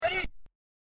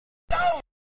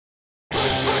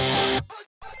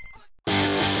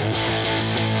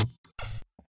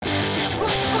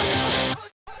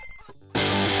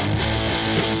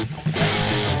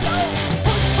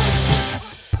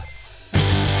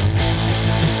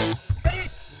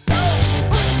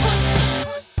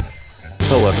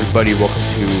Hello, everybody. Welcome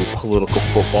to Political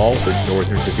Football, the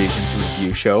Northern Division's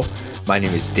review show. My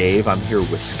name is Dave. I'm here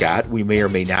with Scott. We may or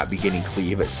may not be getting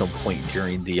Cleve at some point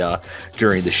during the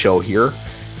show here.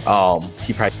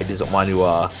 He probably doesn't want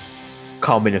to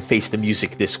come in and face the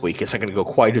music this week. It's not going to go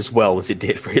quite as well as it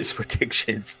did for his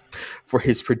predictions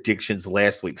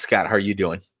last week. Scott, how are you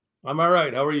doing? I'm all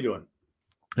right. How are you doing?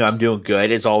 I'm doing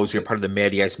good. As always, you're part of the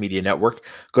Matty Ice Media Network.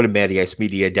 Go to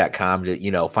mattyIcemedia.com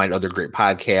to, find other great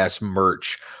podcasts,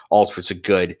 merch, all sorts of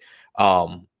good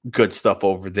stuff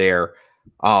over there.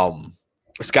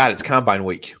 Scott, it's Combine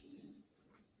Week.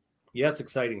 Yeah, it's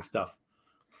exciting stuff.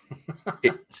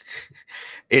 It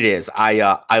is.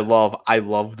 I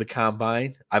love the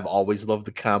Combine. I've always loved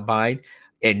the Combine,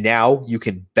 and now you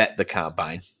can bet the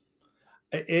Combine.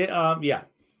 Yeah.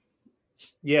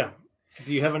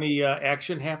 Do you have any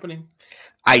action happening?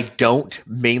 I don't,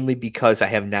 mainly because I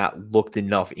have not looked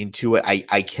enough into it.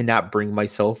 I cannot bring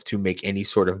myself to make any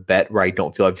sort of bet where I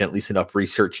don't feel I've done at least enough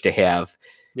research to have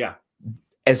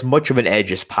as much of an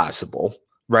edge as possible.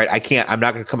 Right. I'm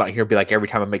not going to come out here and be like, every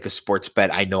time I make a sports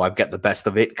bet, I know I've got the best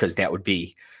of it, because that would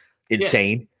be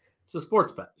insane. Yeah. It's a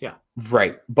sports bet. Yeah.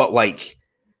 Right. But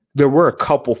there were a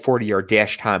couple 40-yard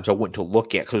dash times I went to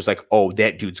look at because it was like, oh,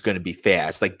 that dude's going to be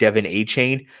fast. Like Devin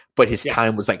A-Chain, but his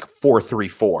time was like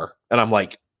 4.34. And I'm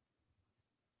like,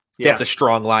 that's a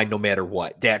strong line no matter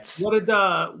what. What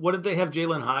did they have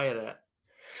Jalen Hyatt at?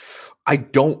 I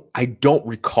don't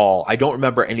recall. I don't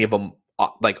remember any of them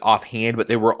offhand, but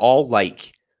they were all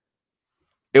it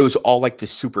was all the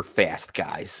super fast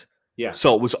guys. Yeah.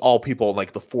 So it was all people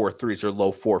like the 4.3s or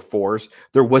low 4.4s.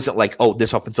 There wasn't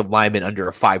this offensive lineman under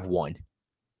a 5.1.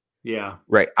 Yeah.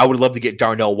 Right. I would love to get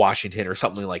Darnell Washington or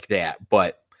something like that,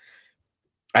 but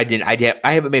I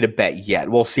haven't made a bet yet.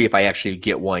 We'll see if I actually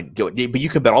get one. But you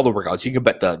can bet all the workouts. You can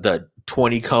bet the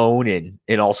 20 cone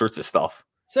and all sorts of stuff.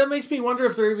 So that makes me wonder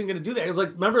if they're even going to do that. It's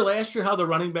remember last year how the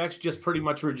running backs just pretty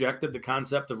much rejected the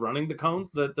concept of running the cone,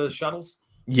 the shuttles?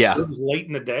 Yeah. It was late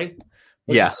in the day.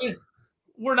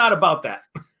 We're not about that.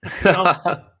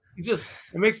 It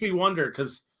makes me wonder,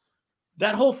 because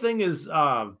that whole thing is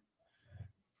I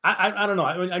don't know.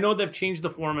 I know they've changed the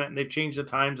format and they've changed the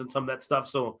times and some of that stuff,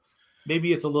 so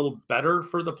maybe it's a little better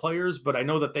for the players, but I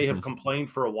know that they have complained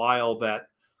for a while that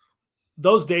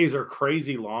those days are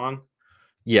crazy long.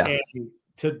 Yeah. And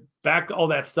to back all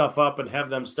that stuff up and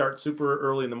have them start super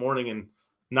early in the morning and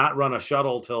not run a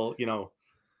shuttle till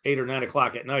 8 or 9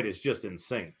 o'clock at night is just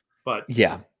insane. But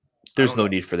yeah. There's no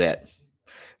need for that.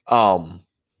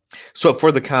 So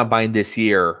for the Combine this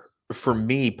year, for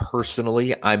me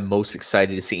personally, I'm most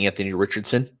excited to see Anthony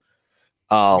Richardson.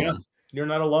 You're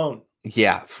not alone.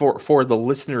 Yeah, for the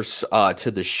listeners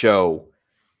to the show,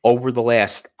 over the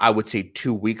last, I would say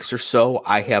 2 weeks or so,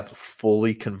 I have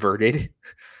fully converted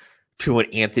to an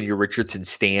Anthony Richardson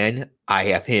stan. I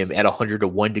have him at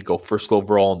 100-1 to go first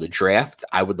overall in the draft.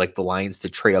 I would like the Lions to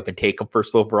trade up and take him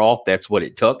first overall if that's what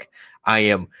it took. I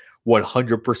am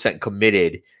 100%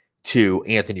 committed to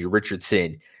Anthony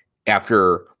Richardson.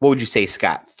 After, what would you say,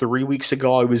 Scott? 3 weeks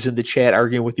ago, I was in the chat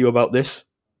arguing with you about this.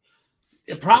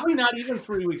 Probably not even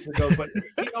 3 weeks ago, but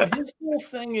his whole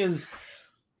thing is,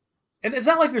 and it's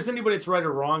not like there's anybody that's right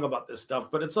or wrong about this stuff,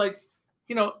 but it's I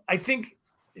think,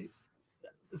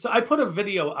 so I put a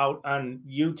video out on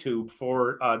YouTube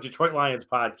for Detroit Lions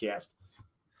podcast.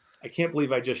 I can't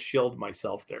believe I just shilled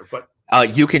myself there, but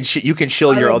you can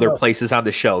shill your other places on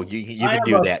the show. You can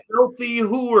do that. Filthy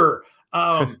hooer.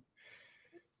 And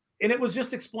it was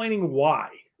just explaining why.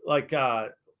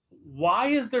 Why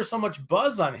is there so much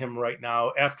buzz on him right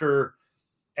now after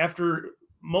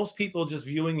most people just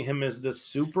viewing him as this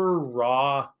super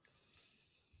raw,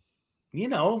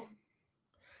 a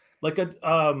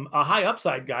high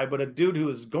upside guy, but a dude who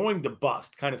is going to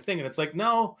bust kind of thing. And it's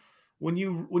no. When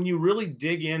you really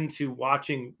dig into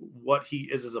watching what he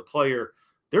is as a player,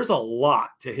 there's a lot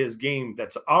to his game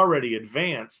that's already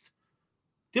advanced.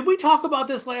 Did we talk about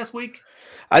this last week?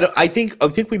 I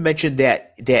think we mentioned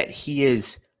that he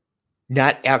is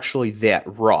not actually that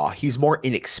raw. He's more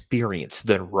inexperienced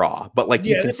than raw. But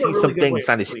you can see some things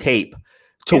on his tape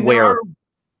to where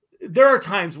there are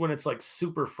times when it's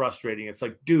super frustrating. It's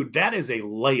dude, that is a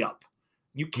layup.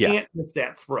 You can't miss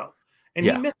that throw. And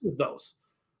he misses those.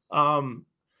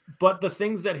 But the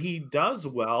things that he does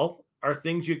well are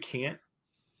things you can't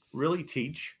really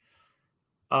teach.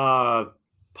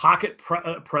 Pocket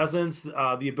presence,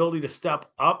 the ability to step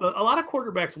up. A lot of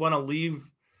quarterbacks want to leave,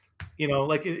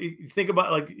 think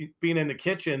about being in the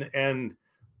kitchen and,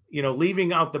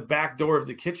 leaving out the back door of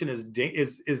the kitchen is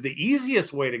the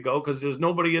easiest way to go because there's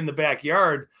nobody in the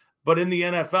backyard. But in the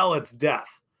NFL, it's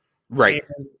death. Right.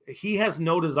 And he has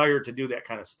no desire to do that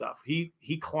kind of stuff. He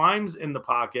climbs in the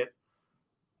pocket,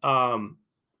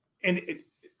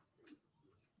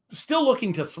 still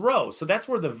looking to throw. So that's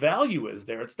where the value is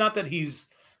there. It's not that he's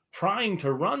trying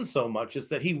to run so much, it's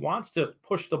that he wants to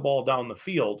push the ball down the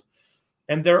field.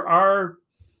 And there are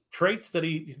traits that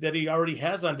he already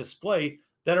has on display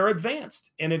that are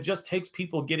advanced. And it just takes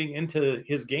people getting into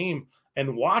his game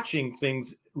and watching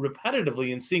things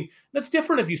repetitively and seeing. That's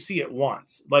different if you see it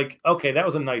once. Like, okay, that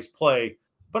was a nice play,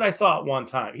 but I saw it one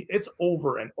time. It's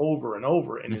over and over and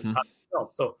over in his film.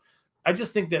 So I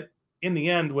just think that in the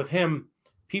end with him,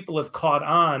 people have caught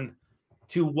on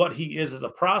to what he is as a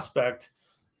prospect.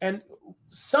 And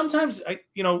sometimes,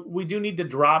 we do need to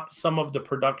drop some of the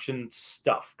production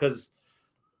stuff because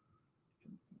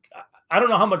I don't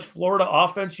know how much Florida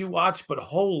offense you watch, but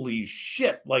holy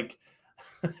shit. Like,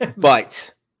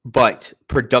 but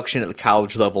production at the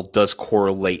college level does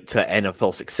correlate to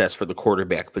NFL success for the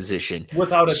quarterback position.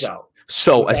 Without a doubt.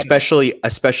 So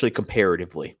especially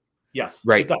comparatively. Yes.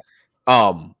 Right.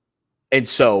 And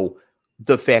so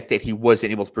the fact that he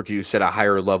wasn't able to produce at a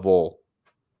higher level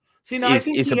I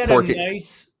think he important.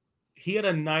 He had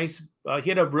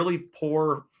a really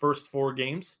poor first 4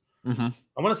 games. Mm-hmm.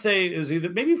 I want to say it was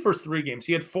maybe first 3 games.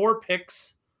 He had 4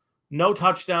 picks, no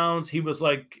touchdowns. He was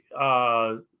like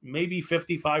maybe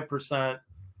 55%.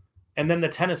 And then the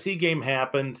Tennessee game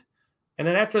happened. And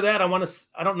then after that,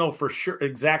 I don't know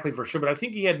exactly for sure, but I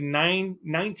think he had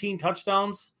 19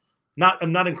 touchdowns.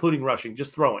 I'm not including rushing,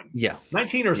 just throwing. Yeah.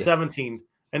 19 or 17,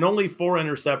 and only 4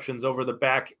 interceptions over the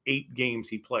back 8 games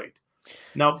he played.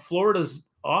 Now, Florida's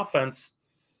offense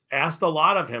asked a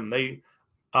lot of him.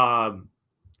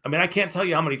 I can't tell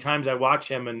you how many times I watch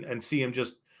him and see him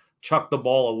just chuck the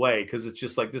ball away because it's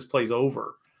just like this play's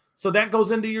over. So that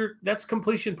goes into that's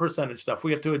completion percentage stuff.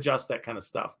 We have to adjust that kind of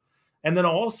stuff. And then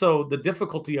also the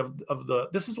difficulty of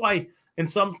this is why in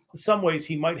some ways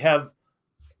he might have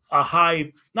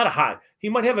he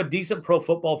might have a decent Pro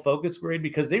Football Focus grade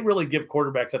because they really give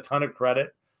quarterbacks a ton of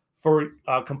credit for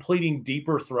completing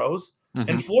deeper throws. Mm-hmm.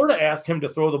 And Florida asked him to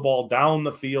throw the ball down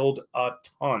the field a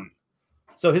ton.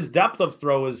 So his depth of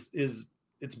throw is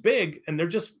it's big, and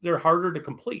they're harder to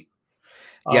complete.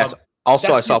 Yes.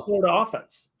 Also, I saw Florida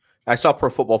offense. I saw Pro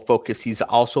Football Focus. He's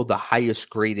also the highest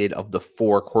graded of the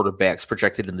 4 quarterbacks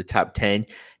projected in the top 10.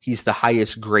 He's the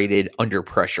highest graded under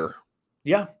pressure.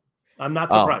 Yeah. I'm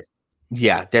not surprised.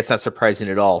 Yeah, that's not surprising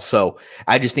at all. So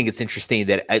I just think it's interesting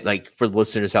that for the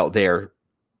listeners out there,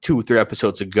 2 or 3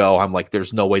 episodes ago, I'm like,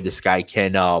 there's no way this guy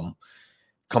can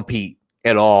compete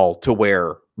at all to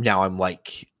where now I'm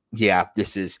like, yeah,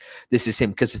 this is him.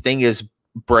 Because the thing is,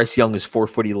 Bryce Young is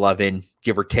 4'11",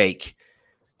 give or take.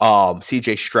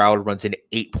 CJ Stroud runs an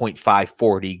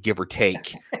 8.540, give or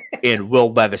take. And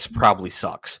Will Levis probably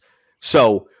sucks.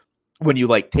 So when you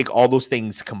take all those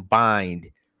things combined,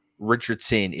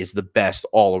 Richardson is the best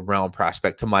all-around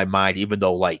prospect to my mind, even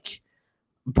though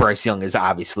Bryce Young is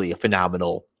obviously a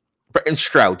phenomenal, and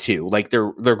Stroud too.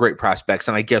 They're great prospects,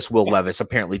 and I guess Will Levis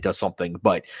apparently does something,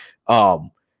 but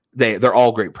they're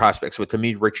all great prospects. But to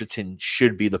me, Richardson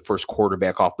should be the first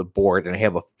quarterback off the board, and I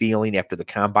have a feeling after the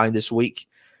combine this week,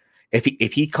 if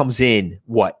he comes in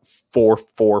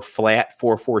 4.4 flat,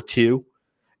 4.42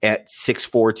 at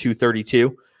 6'4",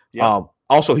 232. Yeah.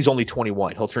 Also, he's only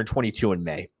 21. He'll turn 22 in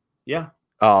May. Yeah.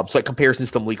 So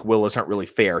comparisons to Malik Willis aren't really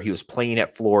fair. He was playing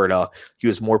at Florida. He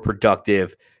was more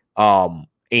productive.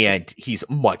 And he's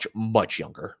much, much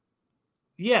younger.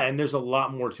 Yeah. And there's a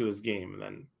lot more to his game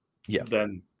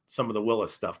than some of the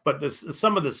Willis stuff, but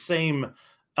some of the same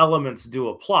elements do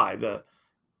apply.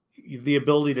 The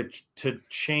ability to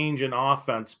change an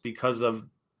offense because of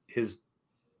his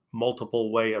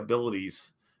multiple way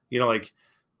abilities,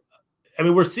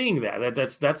 we're seeing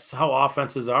that's how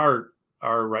offenses are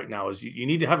right now is you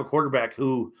need to have a quarterback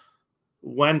who,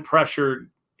 when pressure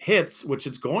hits, which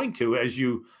it's going to, as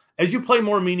you play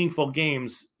more meaningful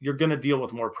games, you're going to deal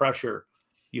with more pressure.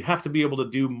 You have to be able to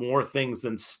do more things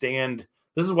than stand.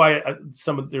 This is why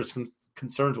there's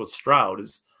concerns with Stroud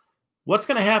is what's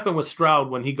going to happen with Stroud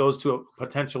when he goes to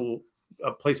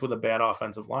a place with a bad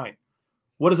offensive line.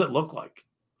 What does it look like?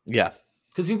 Yeah.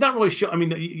 Because he's not really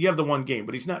you have the one game,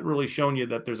 but he's not really showing you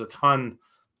that there's a ton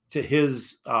to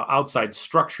his outside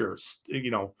structures,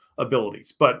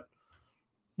 abilities. But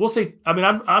we'll see.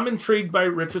 I'm intrigued by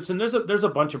Richardson. There's a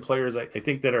bunch of players I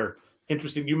think that are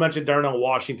interesting. You mentioned Darnell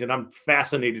Washington. I'm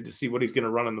fascinated to see what he's going to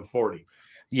run in the 40.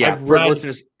 Yeah, for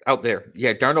listeners out there.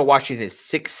 Yeah, Darnell Washington is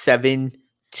 6'7",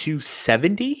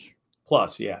 270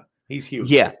 plus. Yeah. He's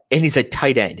huge. Yeah, and he's a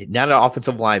tight end, not an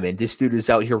offensive lineman. This dude is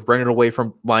out here running away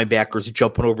from linebackers,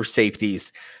 jumping over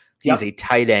safeties, He's a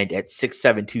tight end at 6'7",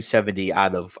 270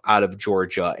 out of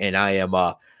Georgia, and I am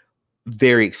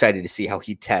very excited to see how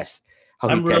he tests.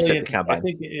 I'm really at the combine. I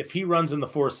think if he runs in the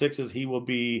 4.6s,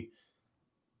 he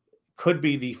could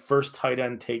be the first tight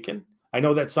end taken. I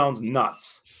know that sounds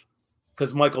nuts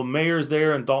because Michael Mayer's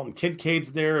there and Dalton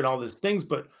Kincaid's there and all these things,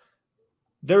 but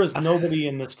there is nobody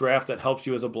in this draft that helps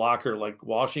you as a blocker like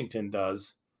Washington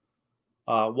does,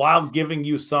 while giving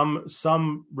you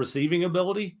some receiving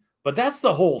ability. But that's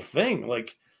the whole thing.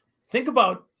 Like, think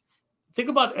about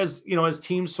as as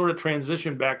teams sort of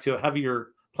transition back to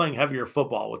playing heavier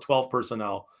football with 12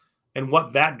 personnel, and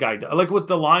what that guy does. Like with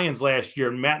the Lions last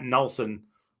year, Matt Nelson,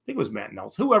 I think it was Matt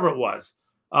Nelson, whoever it was.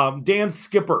 Dan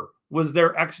Skipper was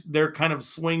their kind of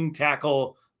swing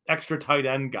tackle, extra tight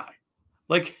end guy.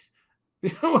 Like,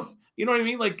 you know what I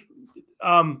mean? Like,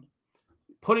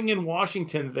 putting in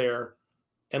Washington there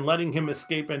and letting him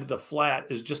escape into the flat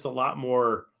is just a lot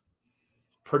more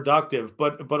productive,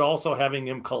 but also having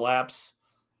him collapse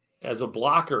as a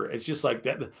blocker. It's just like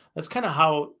that. That's kind of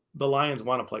how the Lions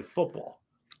want to play football.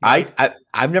 Right?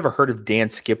 I've never heard of Dan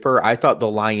Skipper. I thought the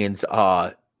Lions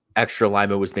extra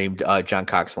lineman was named John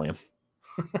Coxlam.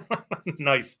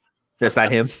 Nice. That's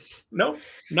not him? Nope.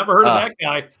 Never heard of that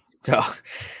guy.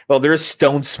 Well, there's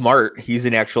Stone Smart. He's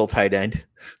an actual tight end.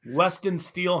 Weston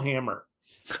Steelhammer.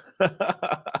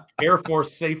 Air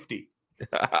Force safety.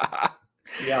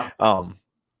 Yeah.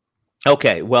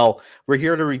 Okay, well, we're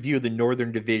here to review the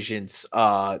Northern divisions,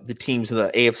 the teams of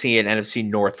the AFC and NFC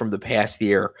North from the past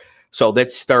year. So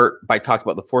let's start by talking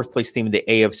about the fourth place team in the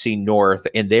AFC North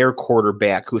and their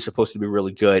quarterback, who's supposed to be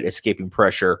really good, escaping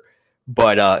pressure,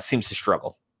 but seems to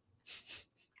struggle.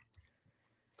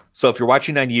 So if you're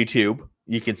watching on YouTube,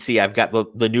 you can see I've got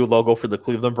the new logo for the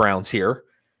Cleveland Browns here,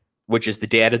 which is the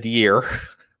dad of the year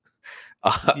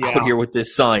out here with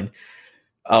this sign.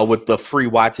 With the free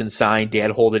Watson sign,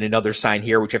 Dad holding another sign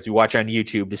here, which you have to watch on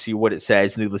YouTube to see what it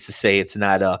says. Needless to say, it's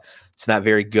not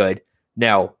very good.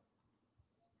 Now,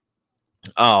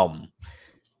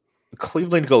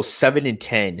 Cleveland goes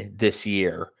 7-10 this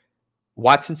year.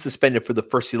 Watson suspended for the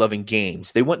first 11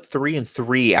 games. They went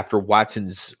 3-3 after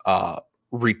Watson's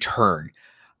return.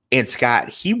 And Scott,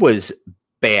 he was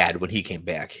bad when he came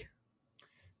back.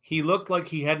 He looked like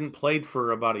he hadn't played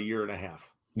for about a year and a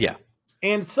half. Yeah.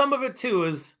 And some of it, too,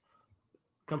 is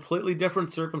completely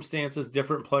different circumstances,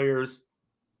 different players,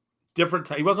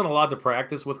 he wasn't allowed to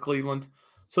practice with Cleveland,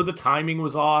 so the timing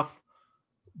was off.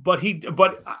 But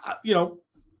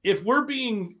if we're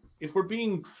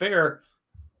being fair,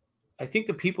 I think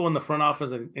the people in the front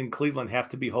office in Cleveland have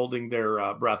to be holding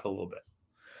their breath a little bit.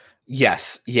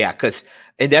 Yes, yeah,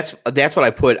 and that's what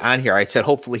I put on here. I said,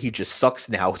 hopefully he just sucks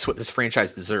now. It's what this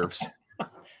franchise deserves.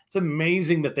 It's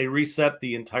amazing that they reset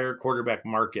the entire quarterback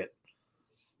market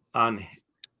on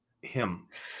him.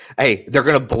 Hey, they're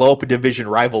going to blow up a division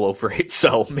rival over it.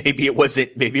 So maybe it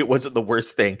wasn't the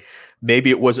worst thing. Maybe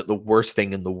it wasn't the worst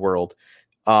thing in the world.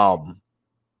 Man,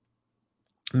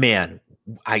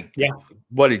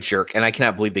 what a jerk. And I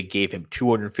cannot believe they gave him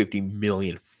 $250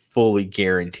 million fully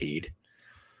guaranteed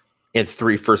and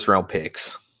 3 first-round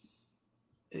picks.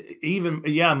 Even,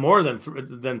 more than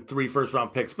 3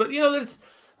 first-round picks. But, there's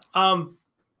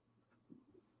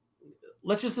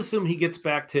let's just assume he gets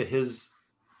back to his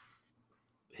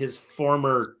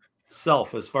former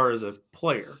self as far as a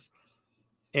player.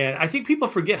 And I think people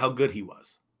forget how good he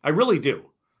was. I really do.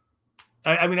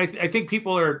 I think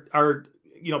people are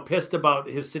pissed about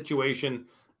his situation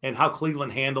and how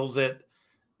Cleveland handles it,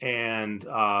 and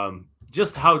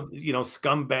just how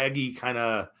scumbaggy kind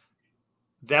of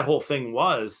that whole thing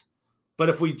was. But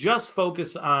if we just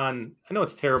focus on, I know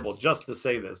it's terrible just to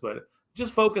say this, but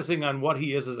just focusing on what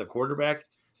he is as a quarterback,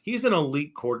 he's an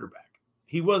elite quarterback.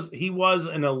 He was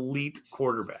an elite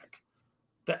quarterback.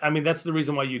 That's the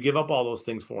reason why you give up all those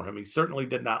things for him. He certainly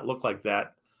did not look like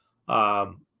that,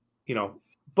 but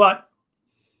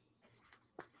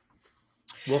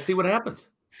we'll see what happens.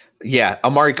 Yeah,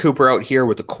 Amari Cooper out here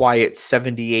with a quiet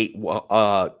 78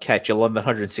 catch,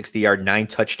 1,160-yard,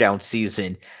 9-touchdown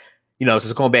season.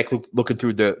 Just going back looking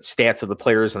through the stats of the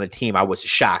players on the team, I was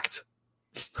shocked.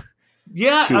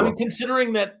 Yeah,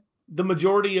 considering that the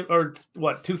majority or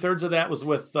 2/3 of that was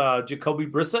with Jacoby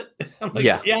Brissett.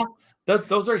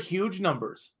 Those are huge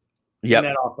numbers in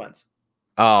that offense.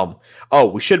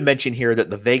 We should mention here that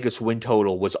the Vegas win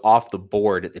total was off the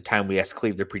board at the time we asked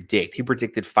Cleveland to predict. He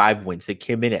predicted 5 wins. They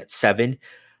came in at 7,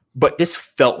 but this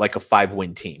felt like a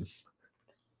 5-win team.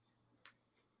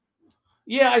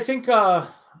 Yeah, I think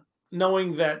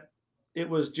knowing that it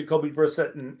was Jacoby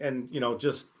Brissett and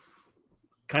just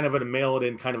kind of a mail it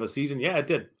in kind of a season. Yeah, it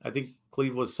did. I think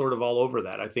Cleve was sort of all over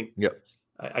that. I think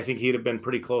I think he'd have been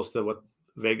pretty close to what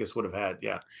Vegas would have had.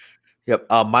 Yeah. Yep.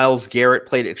 Myles Garrett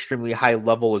played at extremely high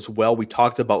level as well. We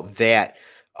talked about that.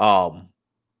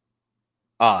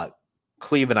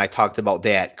 Cleve and I talked about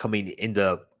that coming in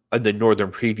the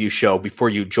Northern Preview show before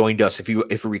you joined us. If you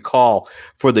recall,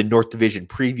 for the North Division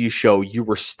Preview show, you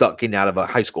were stuck in out of a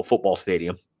high school football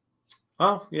stadium.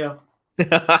 Oh yeah.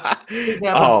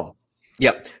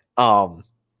 Yep.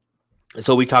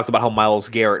 So we talked about how Myles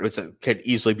Garrett could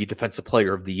easily be Defensive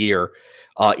Player of the Year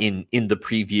in the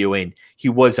preview, and he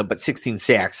wasn't, but 16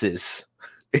 sacks is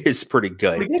pretty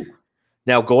good. Pretty good.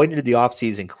 Now, going into the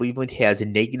offseason, Cleveland has a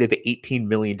negative $18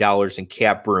 million in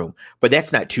cap room, but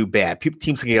that's not too bad.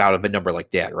 Teams can get out of a number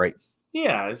like that, right?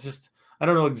 Yeah, it's just I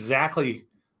don't know exactly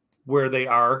where they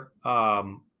are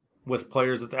with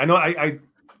players. I know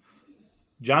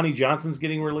Johnny Johnson's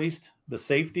getting released, the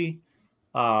safety.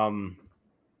 I'm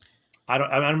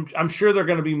sure they're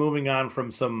going to be moving on from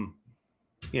some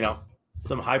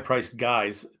high-priced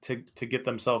guys to get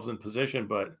themselves in position,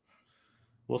 but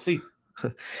we'll see.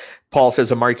 Paul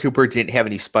says Amari Cooper didn't have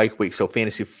any spike week, so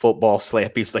fantasy football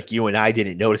slappies like you and I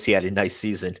didn't notice he had a nice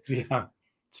season. Yeah,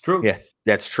 it's true. Yeah,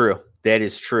 that's true. That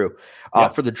is true. Yeah.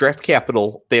 For the draft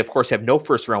capital, they, of course, have no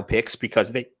first-round picks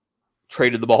because they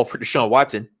traded the ball for Deshaun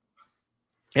Watson,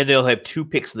 and they'll have 2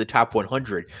 picks in the top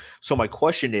 100. So my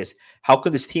question is, how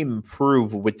can this team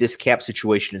improve with this cap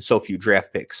situation and so few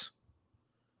draft picks?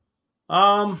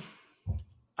 I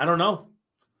don't know.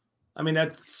 I mean,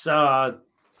 that's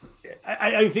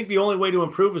I think the only way to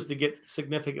improve is to get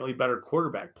significantly better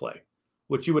quarterback play,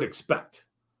 which you would expect.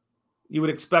 You would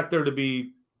expect there to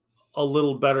be a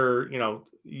little better,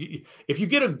 if you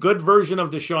get a good version of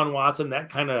Deshaun Watson, that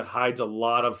kind of hides a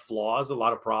lot of flaws, a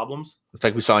lot of problems. It's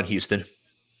like we saw in Houston.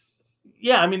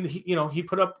 Yeah, I mean, he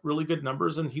put up really good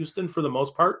numbers in Houston for the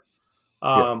most part.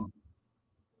 I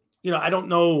don't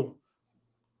know.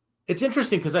 It's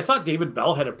interesting because I thought David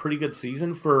Bell had a pretty good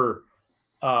season for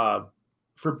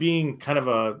being kind of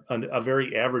a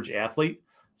very average athlete.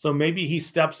 So maybe he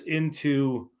steps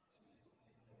into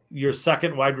your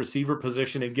second wide receiver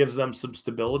position and gives them some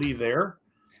stability there.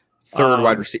 Third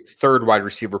wide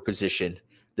receiver position.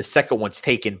 The second one's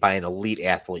taken by an elite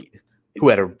athlete who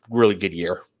had a really good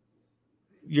year.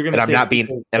 You're going to say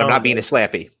I'm not being a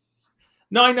slappy.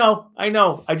 No, I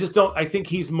know. I just don't. I think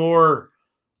he's more.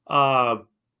 I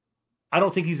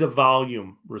don't think he's a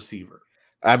volume receiver.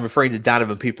 I'm referring to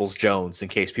Donovan Peoples-Jones in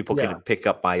case people can pick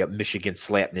up my Michigan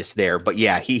slapness there. But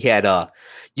yeah, he had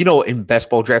in best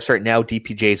ball drafts right now,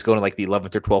 DPJ is going to like the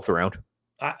 11th or 12th round.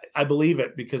 I believe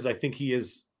it because I think he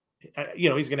is.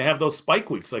 He's going to have those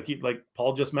spike weeks like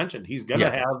Paul just mentioned. He's going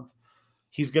to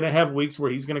have weeks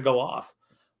where he's going to go off.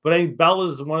 But I think Bell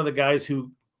is one of the guys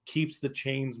who keeps the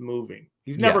chains moving.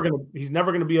 He's never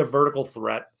going to be a vertical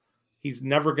threat. He's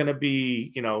never going to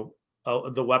be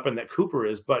the weapon that Cooper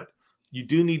is, but you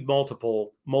do need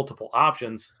multiple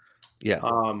options. Yeah.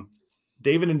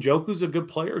 David Njoku's a good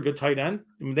player, a good tight end.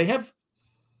 I mean, they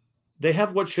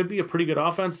have what should be a pretty good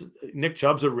offense. Nick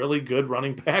Chubb's a really good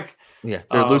running back. Yeah.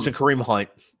 They're losing Kareem Hunt.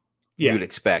 Yeah. You'd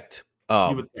expect.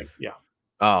 You would think. Yeah.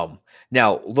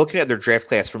 Now looking at their draft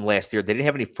class from last year, they didn't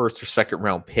have any first or second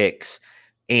round picks.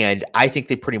 And I think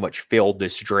they pretty much failed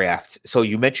this draft. So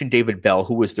you mentioned David Bell,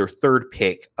 who was their third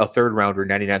pick, a third rounder,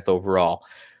 99th overall.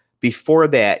 Before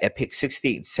that, at pick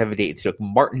 68 and 78, they took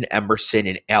Martin Emerson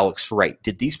and Alex Wright.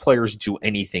 Did these players do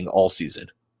anything all season?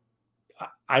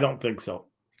 I don't think so.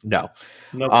 No.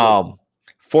 No.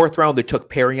 Fourth round, they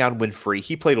took Perion Winfrey.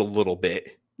 He played a little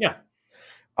bit. Yeah.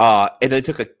 And they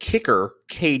took a kicker,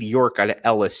 Cade York, out of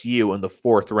LSU in the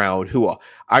fourth round, who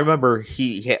I remember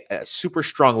he had a super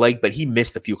strong leg, but he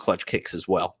missed a few clutch kicks as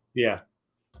well. Yeah.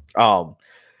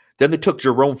 Then they took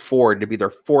Jerome Ford to be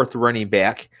their fourth running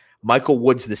back. Michael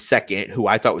Woods the second, who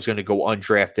I thought was going to go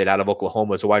undrafted out of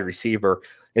Oklahoma as a wide receiver.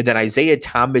 And then Isaiah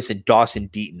Thomas and Dawson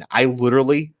Deaton. I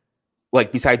literally,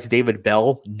 besides David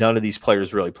Bell, none of these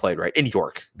players really played, right? And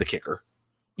York, the kicker.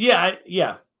 Yeah.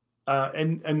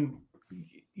 And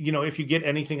if you get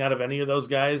anything out of any of those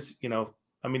guys,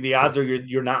 the odds are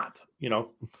you're not,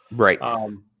 Right.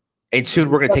 And soon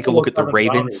we're going to take a look at the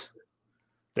Ravens.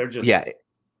 They're just. Yeah.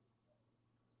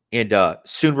 And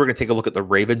soon we're going to take a look at the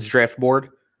Ravens draft board.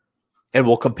 And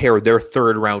we'll compare their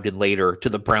third round and later to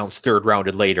the Browns' third round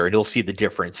and later, and you'll see the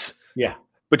difference. Yeah,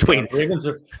 between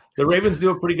the Ravens do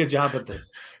a pretty good job at this.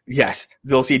 Yes,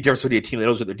 they'll see a difference between a team that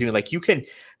knows what they're doing. Like you can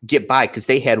get by because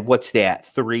they had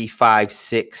 3, 5,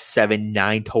 6, 7,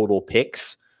 9 total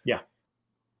picks. Yeah,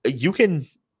 you can,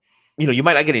 you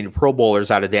might not get any Pro Bowlers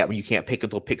out of that when you can't pick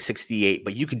until pick 68,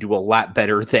 but you can do a lot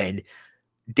better than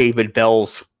David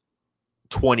Bell's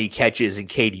 20 catches and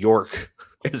Cade York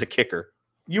as a kicker.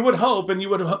 You would hope, and you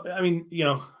would. I mean,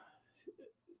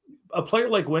 a player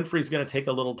like Winfrey is going to take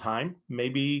a little time.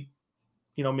 Maybe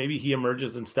he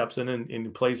emerges and steps in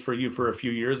and plays for you for a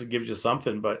few years and gives you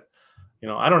something. But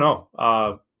I don't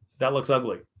know. That looks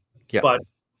ugly. Yeah. But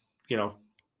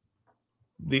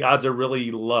the odds are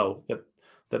really low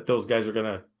that those guys are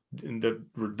gonna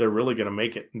they're really gonna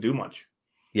make it and do much.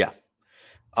 Yeah.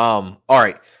 All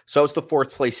right. So it's the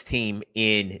fourth place team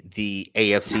in the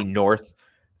AFC North.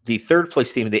 The third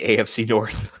place team in the AFC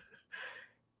North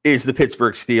is the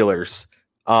Pittsburgh Steelers.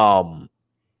 Paul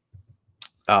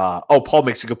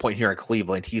makes a good point here in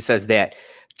Cleveland. He says that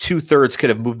 2/3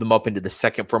 could have moved them up into the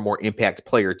second for a more impact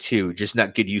player too, just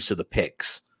not good use of the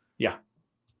picks. Yeah.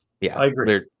 I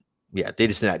agree. They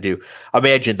just did not do.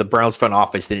 Imagine the Browns front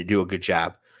office didn't do a good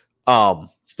job.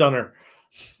 Stunner.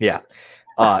 Yeah.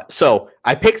 So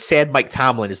I picked Sad Mike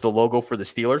Tomlin as the logo for the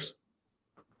Steelers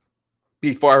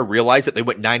before I realized that they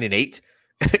went 9-8.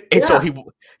 And so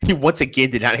he once again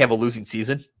did not have a losing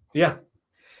season. Yeah.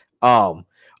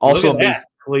 Also amazing.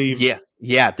 Cleve.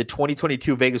 Yeah. The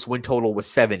 2022 Vegas win total was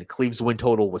 7. Cleve's win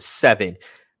total was 7.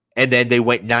 And then they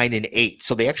went 9-8.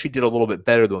 So they actually did a little bit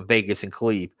better than Vegas and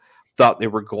Cleve thought they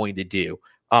were going to do.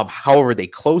 However, they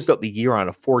closed out the year on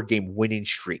a 4-game winning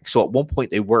streak. So at one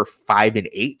point they were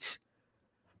 5-8.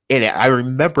 And I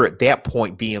remember at that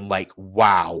point being like,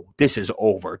 wow, this is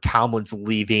over. Tomlin's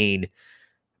leaving.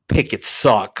 Pickett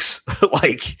sucks.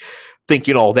 Like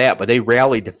thinking all that, but they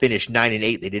rallied to finish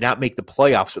 9-8. They did not make the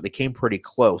playoffs, but they came pretty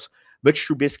close. Mitch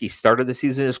Trubisky started the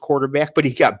season as quarterback, but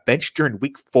he got benched during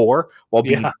week 4 while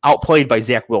being outplayed by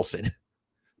Zach Wilson.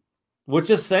 Which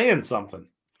is saying something.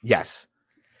 Yes.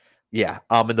 Yeah.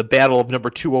 In the battle of number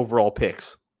 2 overall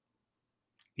picks.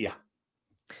 Yeah.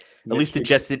 At least the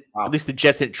Jets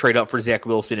didn't trade up for Zach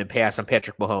Wilson and pass on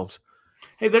Patrick Mahomes.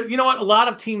 Hey, you know what? A lot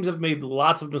of teams have made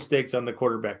lots of mistakes on the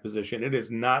quarterback position. It is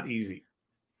not easy.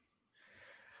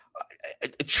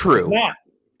 True.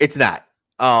 It's not.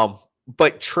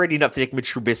 But trading up to Nick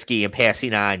Trubisky and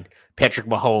passing on Patrick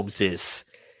Mahomes is...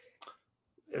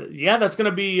 that's going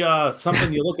to be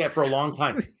something you look at for a long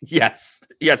time. Yes,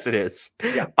 it is.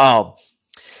 Yeah.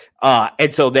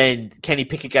 And so then Kenny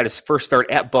Pickett got his first start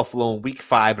at Buffalo in week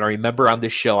 5. And I remember on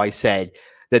this show, I said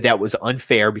that was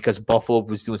unfair because Buffalo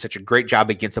was doing such a great job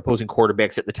against opposing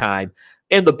quarterbacks at the time.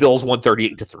 And the Bills won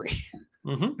 38-3.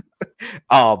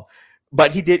 Mm-hmm.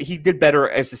 But he did better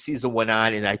as the season went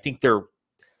on. And I think are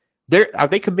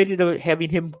they committed to having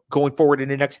him going forward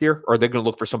into next year? Or are they going to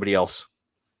look for somebody else?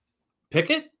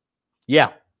 Pickett?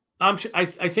 Yeah. I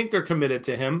think they're committed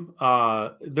to him.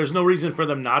 There's no reason for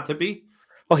them not to be.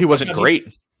 Well, he wasn't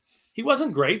great. He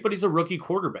wasn't great, but he's a rookie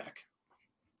quarterback.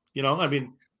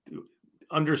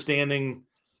 Understanding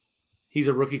he's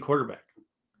a rookie quarterback.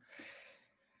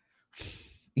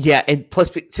 Yeah, and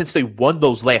plus, since they won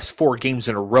those last 4 games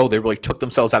in a row, they really took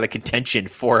themselves out of contention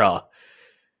for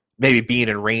maybe being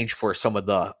in range for some of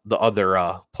the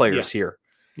other players here.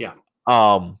 Yeah.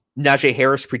 Najee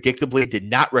Harris predictably did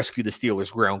not rescue the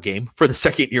Steelers' ground game for the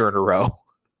second year in a row.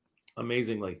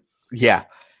 Amazingly. Yeah.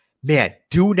 Man,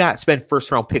 do not spend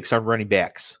first-round picks on running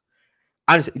backs.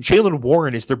 Honestly, Jaylen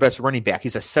Warren is their best running back.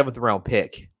 He's a 7th-round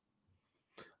pick.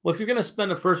 Well, if you're going to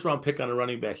spend a first-round pick on a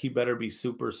running back, he better be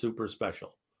super, super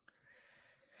special.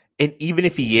 And even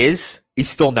if he is, he's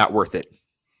still not worth it.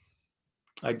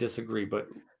 I disagree, but...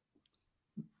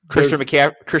 Christian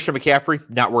McCaffrey,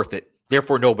 not worth it.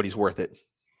 Therefore, nobody's worth it.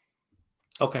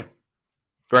 Okay.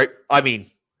 Right? I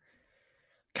mean,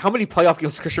 how many playoff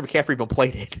games has Christian McCaffrey even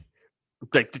played in?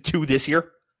 Like the 2 this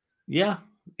year? Yeah.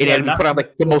 It had to be put on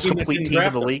like the most complete team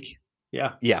in the league.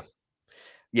 Yeah. Yeah.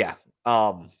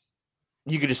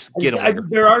 You could just get him. I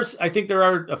think there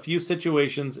are a few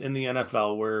situations in the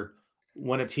NFL where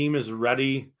when a team is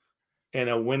ready and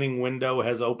a winning window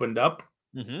has opened up,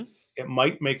 it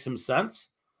might make some sense.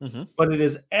 But it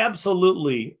is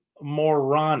absolutely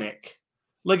moronic.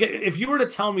 Like if you were to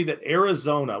tell me that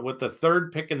Arizona with the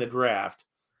 3rd pick in the draft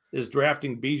is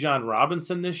drafting Bijan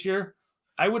Robinson this year,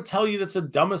 I would tell you that's the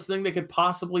dumbest thing they could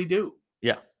possibly do.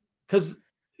 Yeah. Because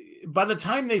by the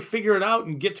time they figure it out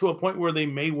and get to a point where they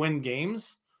may win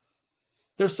games,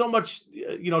 there's so much,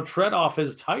 tread off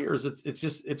his tires.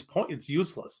 It's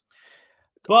useless.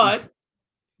 But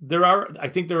I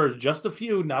think there are just a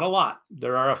few, not a lot.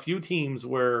 There are a few teams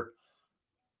where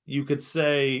you could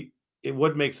say it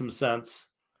would make some sense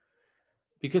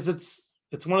because it's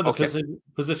one of the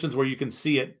positions where you can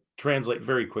see it translate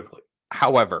very quickly.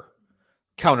 However,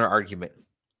 counter argument.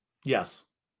 Yes.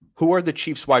 Who are the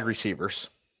Chiefs wide receivers?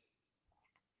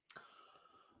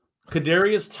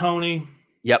 Kadarius Toney.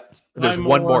 Yep. There's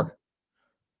one more.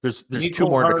 There's Nico 2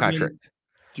 more in the Hardman, contract.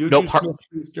 Juju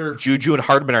Smith-Schuster. Juju and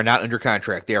Hardman are not under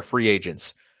contract. They are free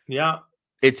agents. Yeah.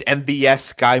 It's MVS,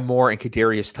 Sky Moore, and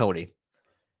Kadarius Toney.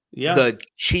 Yeah. The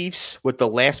Chiefs, with the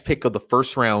last pick of the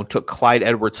first round, took Clyde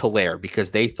Edwards-Helaire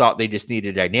because they thought they just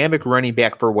needed a dynamic running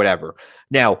back for whatever.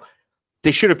 Now,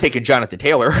 they should have taken Jonathan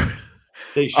Taylor.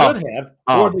 They should have,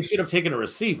 or they should have taken a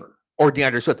receiver. Or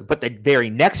DeAndre Swift. But the very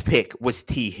next pick was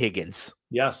T. Higgins.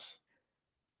 Yes.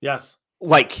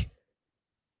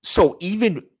 So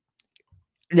even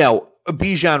now,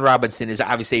 Bijan Robinson is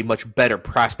obviously a much better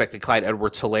prospect than Clyde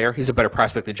Edwards-Helaire. He's a better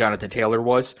prospect than Jonathan Taylor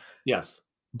was. Yes.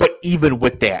 But even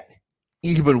with that,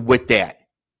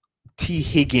 T.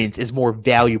 Higgins is more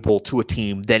valuable to a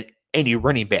team than any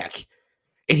running back.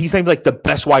 And he's not even like the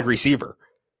best wide receiver.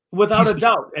 Without a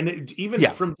doubt. And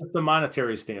from the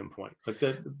monetary standpoint, like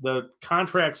the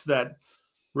contracts that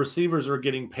receivers are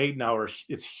getting paid now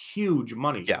it's huge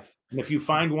money. Yeah. And if you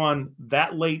find one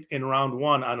that late in round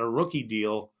one on a rookie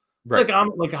deal, it's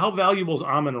like how valuable is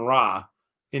Amon-Ra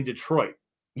in Detroit?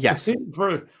 Yes.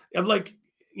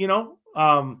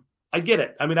 I get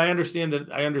it. I mean, I understand that.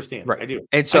 Right. I do.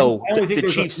 And so I only think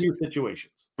there's a few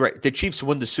situations. Right. The Chiefs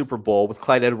win the Super Bowl with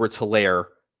Clyde Edwards-Helaire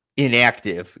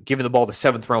inactive, giving the ball to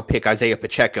 7th round pick Isaiah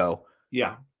Pacheco.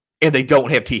 Yeah. And they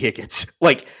don't have T. Higgins.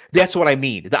 That's what I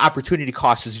mean. The opportunity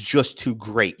cost is just too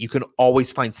great. You can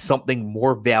always find something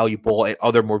more valuable at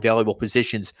other more valuable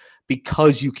positions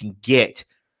because you can get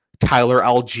Tyler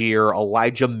Algier,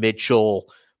 Elijah Mitchell,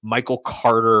 Michael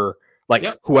Carter,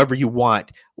 whoever you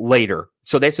want later.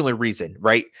 So that's the only reason,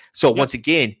 right? So once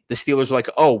again, the Steelers are like,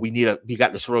 oh, we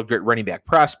got this real great running back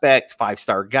prospect,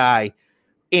 5-star guy,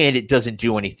 and it doesn't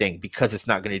do anything because it's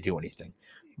not going to do anything.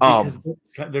 Because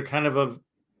they're kind of a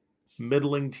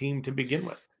middling team to begin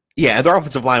with. Yeah, and their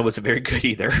offensive line wasn't very good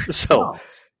either. So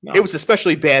it was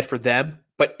especially bad for them,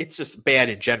 but it's just bad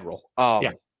in general.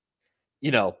 The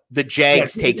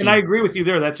Jags taking... And I agree with you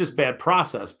there. That's just bad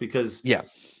process because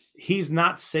he's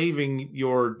not saving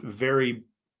your very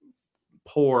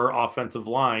poor offensive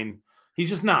line. He's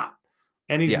just not.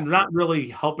 And he's not really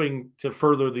helping to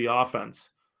further the offense.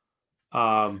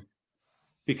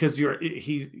 Because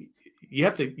you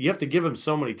have to give him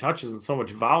so many touches and so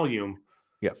much volume.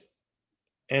 Yeah.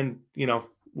 And,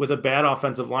 with a bad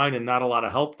offensive line and not a lot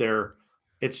of help there,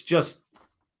 it's just,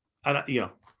 I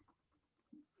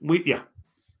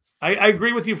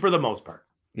agree with you for the most part.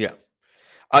 Yeah.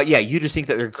 You just think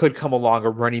that there could come along a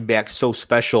running back so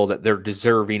special that they're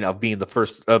deserving of being not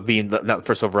the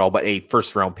first overall, but a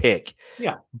first round pick.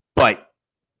 Yeah. But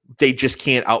they just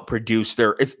can't outproduce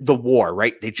it's the war,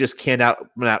 right? They just cannot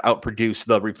not outproduce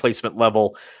the replacement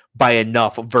level by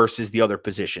enough versus the other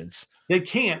positions. They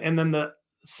can't. And then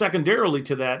secondarily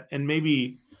to that, and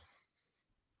maybe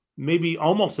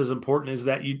almost as important, is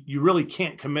that you really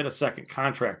can't commit a second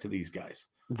contract to these guys.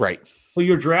 Right. Well,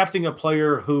 you're drafting a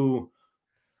player who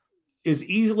is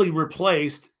easily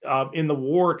replaced in the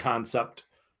war concept,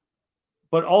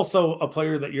 but also a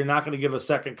player that you're not going to give a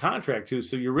second contract to.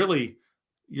 So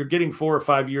you're getting 4 or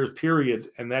 5 years period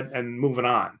and moving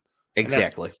on.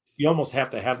 Exactly. You almost have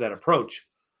to have that approach.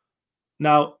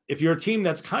 Now, if you're a team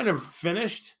that's kind of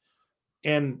finished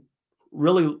and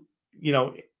really,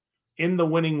 in the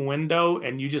winning window,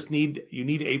 and you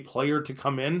need a player to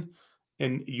come in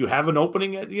and you have an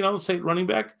opening at, say running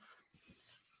back,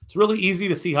 it's really easy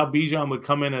to see how Bijan would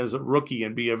come in as a rookie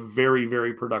and be a very,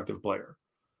 very productive player.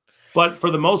 But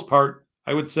for the most part,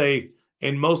 I would say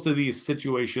in most of these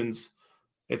situations,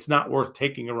 it's not worth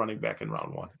taking a running back in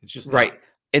round one. It's just right.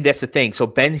 And that's the thing. So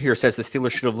Ben here says the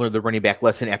Steelers should have learned the running back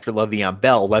lesson after Le'Veon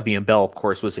Bell. Le'Veon Bell, of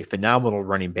course, was a phenomenal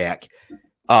running back.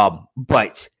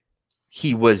 But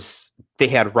they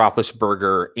had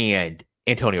Roethlisberger and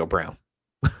Antonio Brown.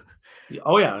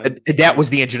 Oh, yeah. And that was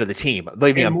the engine of the team.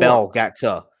 Le'Veon Bell got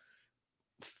to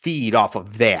feed off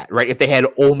of that, right? If they had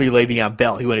only Le'Veon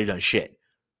Bell, he wouldn't have done shit.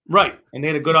 Right. And they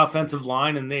had a good offensive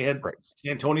line, and they had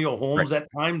Antonio Holmes at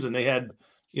times, and they had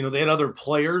other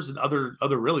players and other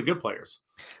really good players.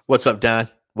 What's up, Don?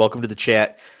 Welcome to the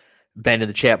chat. Ben in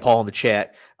the chat, Paul in the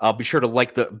chat. Be sure to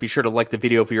like the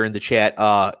video if you're in the chat.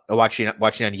 Watching on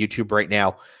YouTube right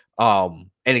now. And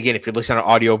again, if you're listening on an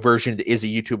audio version, it is a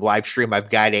YouTube live stream. I've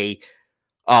got a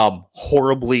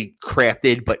horribly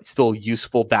crafted but still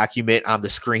useful document on the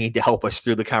screen to help us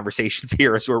through the conversations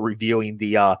here as we're reviewing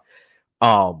the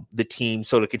team.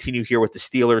 So to continue here with the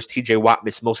Steelers, TJ Watt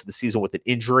missed most of the season with an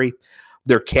injury.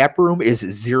 Their cap room is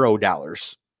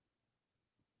 $0.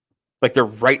 Like they're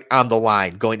right on the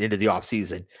line going into the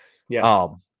offseason. Yeah.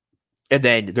 And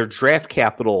then their draft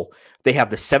capital, they have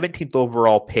the 17th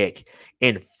overall pick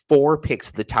and 4 picks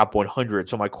in the top 100.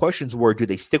 So my questions were, do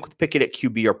they stick with Pickett at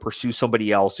QB or pursue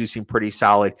somebody else who seemed pretty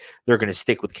solid? They're going to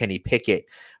stick with Kenny Pickett.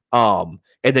 And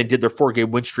then did their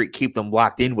 4-game win streak keep them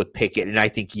locked in with Pickett? And I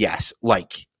think yes.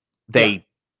 Like they're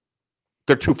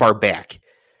too far back.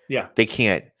 Yeah. They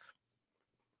can't.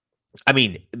 I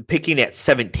mean, picking at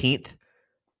 17th,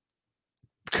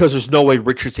 because there's no way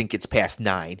Richardson gets past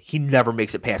 9. He never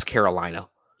makes it past Carolina.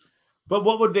 But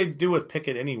what would they do with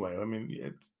Pickett anyway? I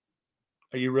mean,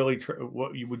 are you really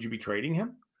would you be trading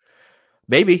him?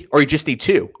 Maybe, or you just need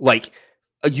 2. Like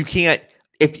you can't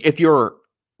if your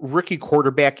rookie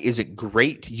quarterback isn't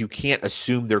great, you can't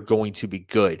assume they're going to be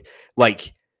good.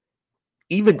 Like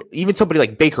even somebody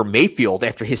like Baker Mayfield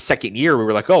after his second year, we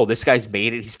were like, oh, this guy's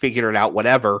made it. He's figured it out,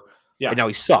 whatever. Yeah. And now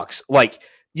he sucks. Like,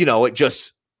 it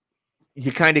just,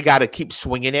 you kind of got to keep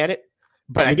swinging at it.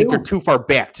 But I think they're too far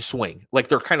back to swing. Like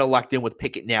they're kind of locked in with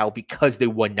Pickett now because they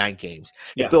won 9 games.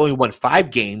 Yeah. If they only won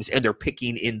 5 games and they're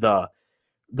picking in the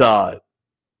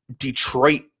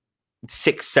Detroit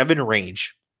 6-7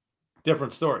 range,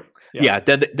 different story. Yeah.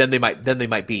 Then they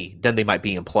might be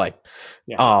in play.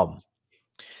 Yeah.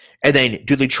 And then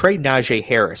do they trade Najee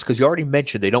Harris? Because you already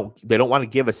mentioned they don't want to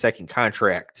give a second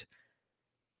contract.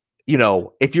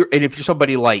 If you're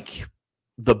somebody like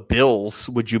the Bills,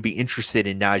 would you be interested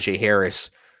in Najee Harris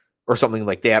or something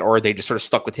like that? Or are they just sort of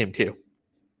stuck with him too?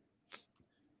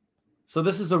 So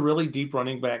this is a really deep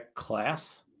running back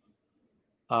class.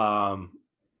 I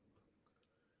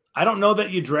don't know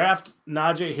that you draft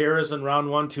Najee Harris in round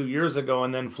 1 2 years ago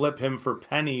and then flip him for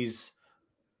pennies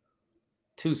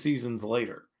 2 seasons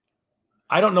later.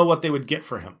 I don't know what they would get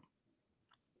for him.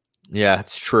 Yeah,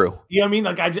 it's true. You know what I mean?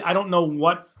 Like I don't know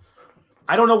what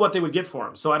they would get for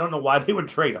him, so I don't know why they would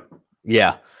trade him.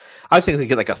 Yeah. I was thinking they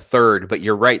get like a third, but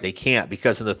you're right, they can't,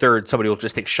 because in the third, somebody will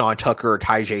just take Sean Tucker or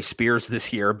Tyjae Spears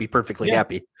this year and be perfectly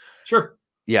happy. Sure.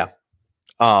 Yeah.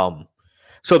 So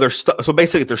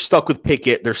basically they're stuck with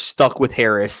Pickett, they're stuck with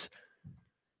Harris.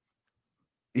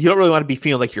 You don't really want to be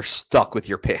feeling like you're stuck with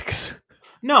your picks.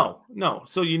 No.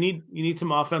 So you need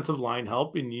some offensive line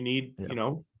help, and you need,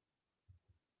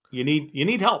 you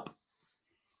need help.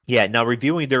 Yeah. Now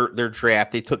reviewing their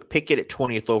draft, they took Pickett at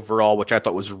 20th overall, which I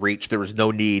thought was reach. There was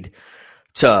no need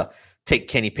to take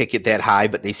Kenny Pickett that high,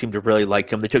 but they seem to really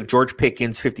like him. They took George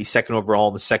Pickens 52nd overall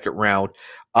in the second round.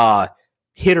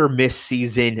 Hit or miss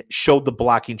season, showed the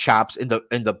blocking chops in the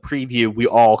preview.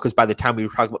 Because by the time we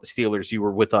were talking about the Steelers, you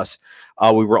were with us.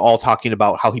 We were all talking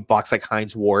about how he blocks like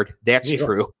Hines Ward. That's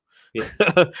true. Yeah.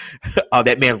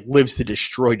 That man lives to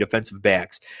destroy defensive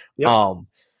backs. Yep.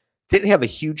 Didn't have a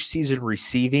huge season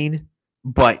receiving,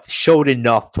 but showed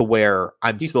enough to where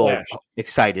I'm still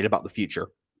excited about the future.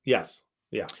 Yes.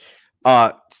 Yeah.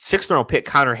 6th round pick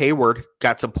Connor Hayward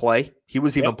got some play. He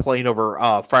was even playing over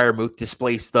Freiermuth,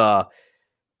 displaced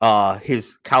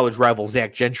his college rival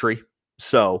Zach Gentry.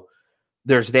 So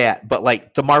there's that. But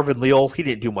like the Marvin Leal, he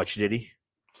didn't do much, did he?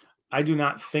 I do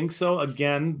not think so.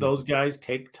 Again, those guys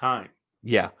take time.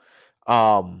 Yeah.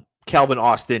 Calvin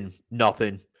Austin,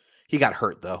 nothing. He got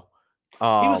hurt though. He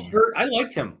was hurt. I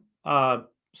liked him.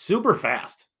 Super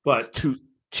fast, but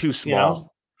too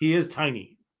small. He is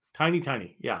tiny.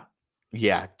 Yeah.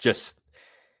 Yeah. Just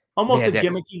almost a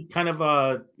gimmicky kind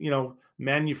of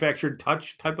manufactured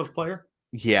touch type of player.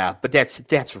 Yeah, but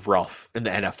that's rough in the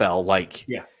NFL. Like,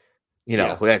 yeah.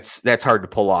 That's hard to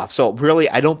pull off. So really,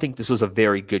 I don't think this was a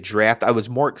very good draft. I was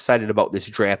more excited about this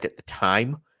draft at the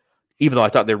time, even though I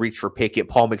thought they reached for Pickett.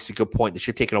 Paul makes a good point. They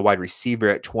should have taken a wide receiver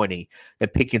at 20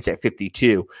 and Pickens at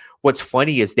 52. What's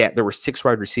funny is that there were 6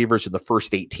 wide receivers in the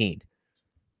first 18.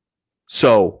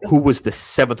 So who was the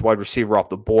 7th wide receiver off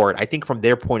the board? I think from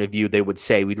their point of view, they would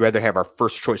say we'd rather have our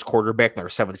first choice quarterback than our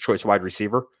 7th choice wide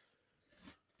receiver.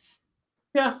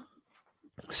 Yeah.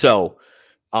 So,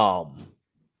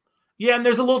 yeah, and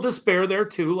there's a little despair there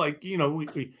too. Like,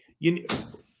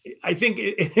 I think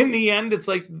in the end, it's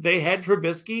like they had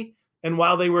Trubisky, and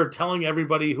while they were telling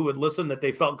everybody who would listen that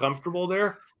they felt comfortable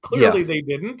there, clearly they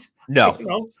didn't. No.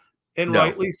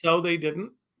 Rightly so, they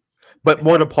didn't. But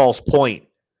more to Paul's point,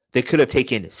 they could have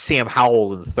taken Sam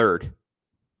Howell in the 3rd.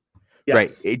 Yes.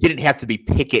 Right. It didn't have to be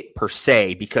Pickett per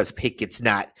se, because Pickett's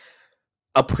not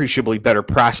appreciably better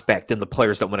prospect than the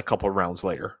players that went a couple of rounds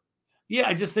later. Yeah,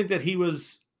 I just think that he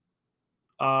was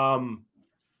a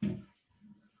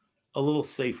little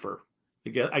safer.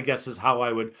 I guess is how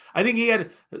I would. I think he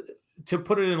had, to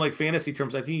put it in like fantasy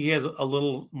terms, I think he has a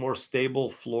little more stable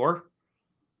floor.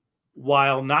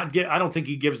 While not I don't think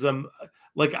he gives them,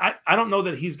 like, I don't know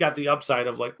that he's got the upside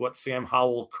of like what Sam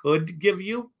Howell could give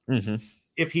you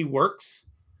if he works,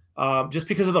 just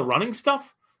because of the running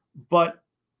stuff. But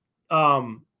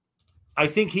I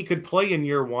think he could play in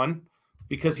year one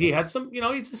because he had some,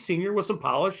 he's a senior with some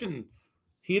polish and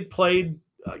he had played,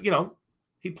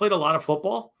 he played a lot of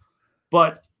football,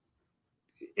 but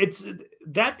it's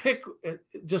that pick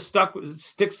just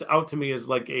sticks out to me as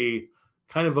like a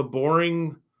kind of a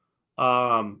boring,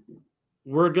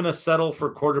 we're going to settle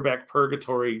for quarterback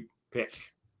purgatory pick.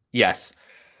 Yes.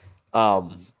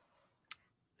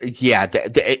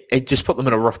 It just put them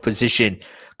in a rough position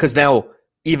because now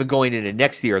even going into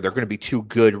next year, they're going to be too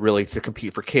good really to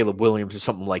compete for Caleb Williams or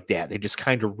something like that. They just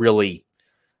kind of really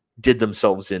did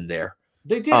themselves in there.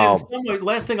 They did. In some ways,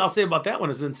 last thing I'll say about that one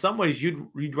is in some ways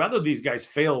you'd rather these guys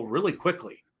fail really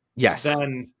quickly. Yes.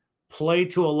 Than play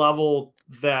to a level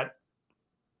that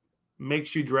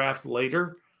makes you draft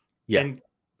later and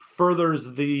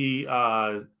furthers the,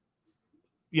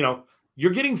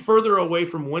 you're getting further away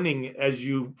from winning as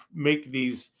you make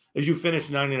these, as you finish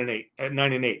 9-8 at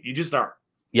 9-8. You just are.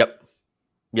 Yep.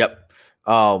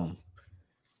 The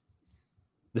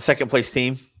second place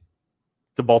team,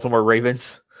 the Baltimore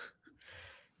Ravens.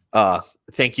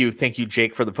 Thank you,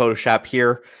 Jake, for the Photoshop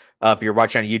here. If you're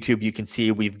watching on YouTube, you can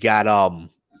see we've got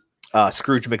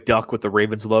Scrooge McDuck with the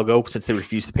Ravens logo since they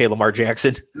refused to pay Lamar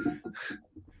Jackson.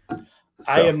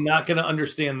 I am not going to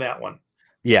understand that one.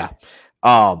 Yeah.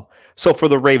 So for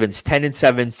the Ravens,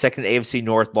 10-7, second AFC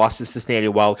North, lost to Cincinnati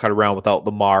wildcard round without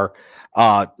Lamar.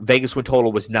 Vegas win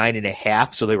total was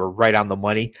 9.5, so they were right on the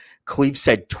money. Cleve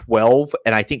said 12,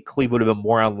 and I think Cleve would have been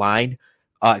more on line,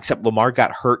 except Lamar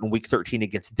got hurt in Week 13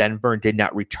 against Denver and did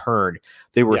not return.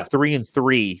 They were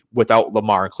 3-3 without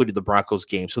Lamar, including the Broncos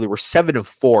game, so they were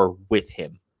 7-4 with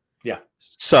him. Yeah.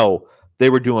 So they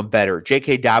were doing better.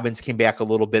 J.K. Dobbins came back a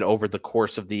little bit over the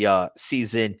course of the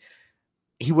season.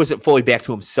 He wasn't fully back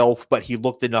to himself, but he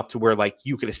looked enough to where like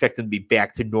you could expect him to be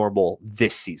back to normal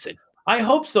this season. I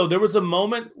hope so. There was a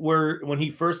moment where when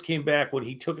he first came back, when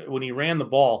he ran the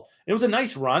ball, it was a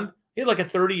nice run. He had like a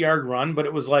 30-yard run, but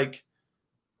it was like,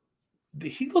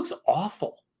 he looks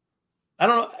awful. I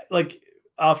don't know, like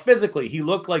physically, he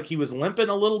looked like he was limping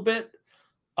a little bit.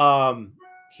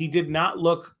 He did not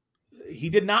look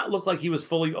like he was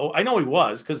fully. I know he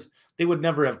was because they would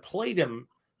never have played him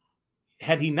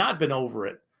had he not been over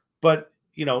it. But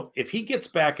if he gets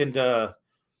back into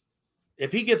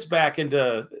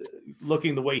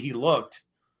looking the way he looked,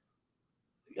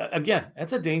 again,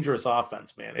 that's a dangerous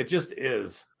offense, man. It just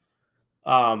is.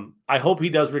 I hope he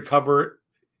does recover.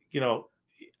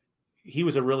 He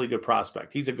was a really good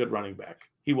prospect. He's a good running back.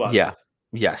 He was. Yeah.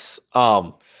 Yes.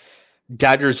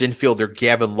 Dodgers infielder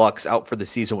Gavin Lux out for the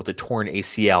season with a torn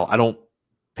ACL. I don't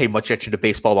pay much attention to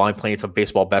baseball. I'm playing some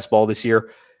baseball, best ball this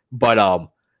year, but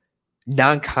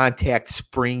non-contact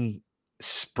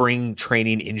spring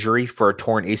training injury for a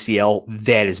torn ACL,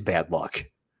 that is bad luck.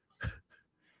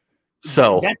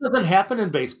 So that doesn't happen in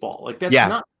baseball. Like that's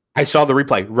not. I saw the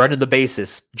replay, running the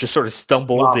bases, just sort of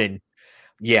stumbled and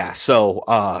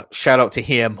so shout out to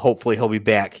him. Hopefully he'll be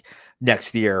back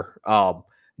next year.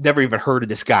 Never even heard of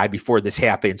this guy before this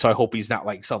happened, so I hope he's not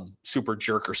like some super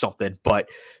jerk or something. But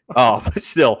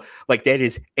still, like that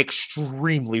is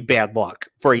extremely bad luck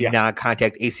for a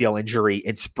non-contact ACL injury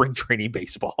in spring training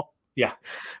baseball. Yeah.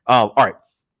 All right.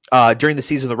 During the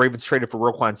season, the Ravens traded for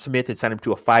Roquan Smith and signed him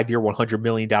to a 5-year, $100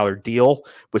 million deal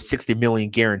with $60 million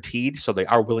guaranteed. So they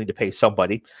are willing to pay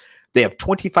somebody. They have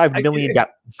 $25 million.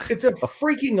 It's a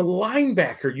freaking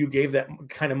linebacker you gave that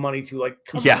kind of money to. Like,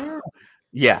 come on.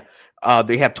 Yeah.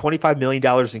 They have $25 million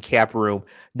in cap room.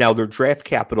 Now, their draft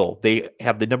capital, they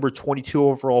have the number 22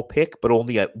 overall pick, but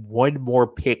only at one more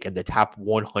pick in the top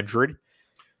 100.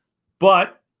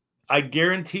 But I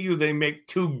guarantee you they make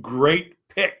two great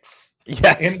picks in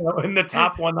the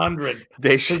top 100.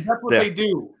 That's what they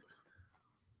do.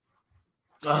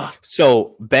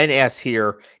 So Ben asks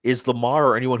here, is Lamar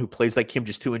or anyone who plays like him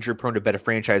just too injury prone to bet a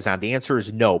franchise on? The answer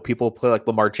is no. People who play like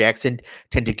Lamar Jackson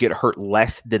tend to get hurt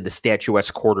less than the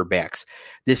statuesque quarterbacks.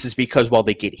 This is because while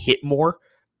they get hit more,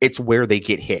 it's where they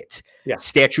get hit. Yeah.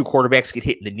 Statue quarterbacks get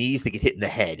hit in the knees, they get hit in the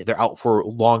head. They're out for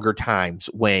longer times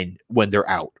when they're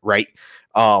out, right?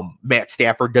 Matt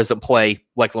Stafford doesn't play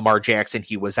like Lamar Jackson.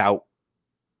 He was out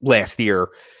last year,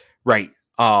 right?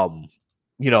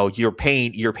 You're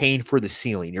paying for the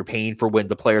ceiling. You're paying for when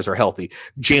the players are healthy.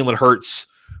 Jalen Hurts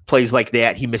plays like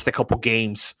that. He missed a couple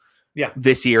games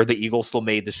this year. The Eagles still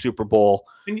made the Super Bowl.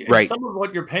 And some of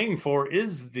what you're paying for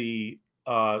is the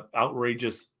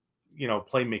outrageous,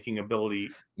 playmaking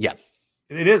ability. Yeah.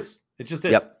 It is. It just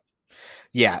is. Yep.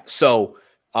 Yeah. So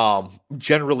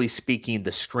generally speaking,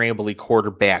 the scrambly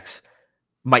quarterbacks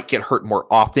might get hurt more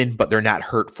often, but they're not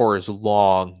hurt for as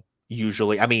long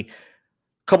usually. I mean,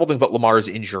 couple things about Lamar's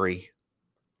injury.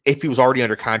 if he was already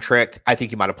under contract, I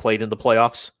think he might have played in the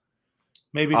playoffs.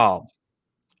 Maybe. And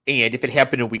if it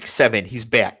happened in week 7, he's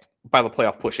back by the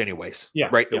playoff push anyways. Yeah.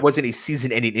 Right. Yeah. It wasn't a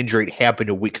season-ending injury. It happened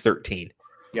in week 13.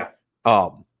 Yeah.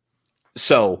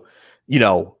 So,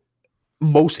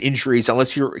 most injuries,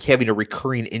 unless you're having a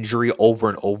recurring injury over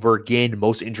and over again,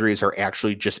 most injuries are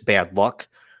actually just bad luck.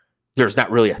 There's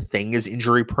not really a thing as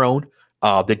injury prone.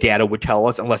 The data would tell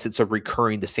us, unless it's a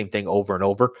recurring the same thing over and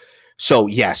over. So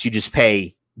yes, you just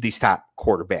pay these top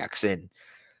quarterbacks. And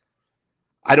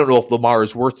I don't know if Lamar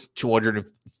is worth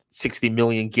 $260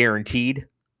 million guaranteed,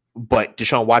 but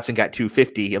Deshaun Watson got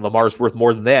 $250 and Lamar's worth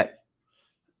more than that.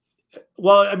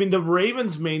 Well, I mean, the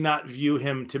Ravens may not view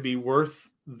him to be worth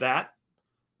that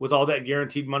with all that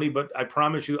guaranteed money, but I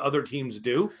promise you other teams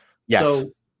do. Yes. So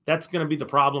that's going to be the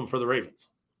problem for the Ravens.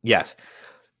 Yes.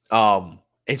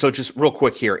 And so just real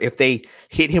quick here, if they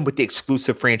hit him with the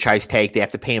exclusive franchise tag, they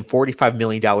have to pay him $45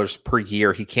 million per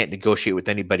year. He can't negotiate with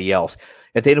anybody else.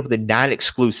 If they end up with a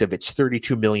non-exclusive, it's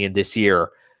 $32 million this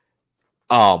year.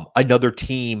 Another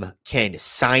team can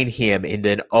sign him and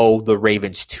then owe the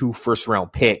Ravens 2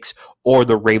 first-round picks, or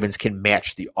the Ravens can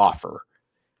match the offer.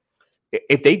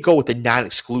 If they go with the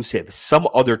non-exclusive, some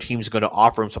other team's going to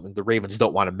offer him something the Ravens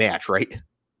don't want to match, right?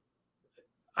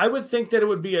 I would think that it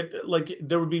would be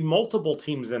there would be multiple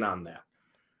teams in on that.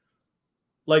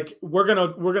 Like, we're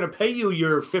gonna pay you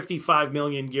your $55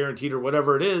 million guaranteed or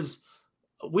whatever it is.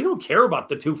 We don't care about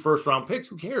the 2 first-round picks.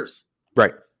 Who cares?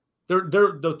 Right.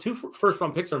 The 2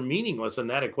 first-round picks are meaningless in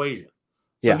that equation.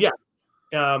 So,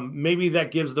 yeah, maybe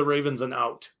that gives the Ravens an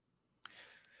out.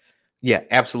 Yeah,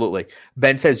 absolutely.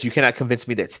 Ben says, you cannot convince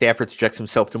me that Stafford subjects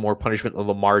himself to more punishment than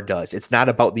Lamar does. It's not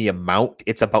about the amount.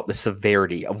 It's about the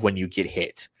severity of when you get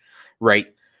hit, right?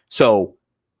 So,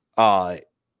 like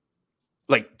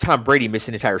Tom Brady missed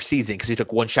an entire season because he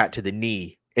took 1 shot to the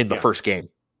knee in the first game,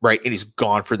 right? And he's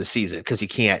gone for the season because he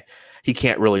can't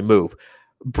really move.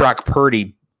 Brock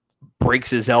Purdy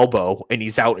breaks his elbow and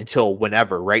he's out until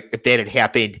whenever, right? If that had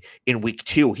happened in week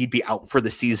 2, he'd be out for the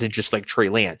season just like Trey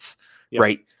Lance,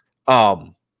 right?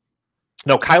 No,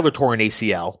 Kyler tore an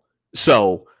ACL,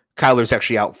 so Kyler's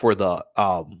actually out for the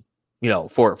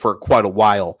for quite a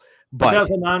while. But that's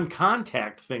a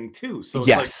non-contact thing too. So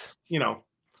yes,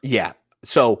 yeah.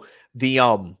 So the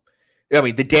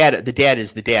the data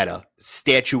is the data.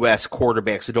 Statuesque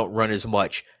quarterbacks that don't run as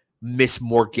much miss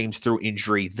more games through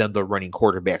injury than the running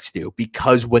quarterbacks do,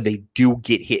 because when they do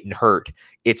get hit and hurt,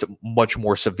 it's much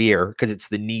more severe because it's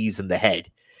the knees and the head.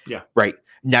 Yeah. Right.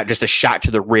 Not just a shot to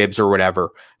the ribs or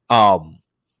whatever.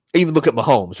 Even look at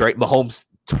Mahomes, right? Mahomes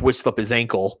twists up his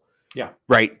ankle. Yeah.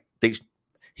 Right. He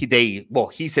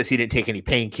says he didn't take any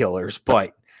painkillers,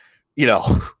 but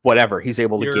whatever. He's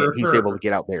able to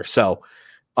get out there. So,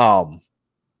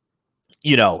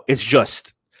 it's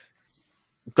just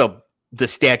the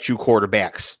statue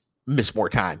quarterbacks miss more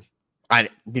time.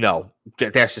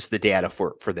 That's just the data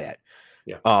for that.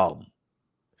 Yeah. All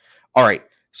right.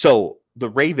 So the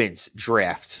Ravens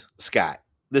draft, Scott.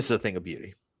 This is a thing of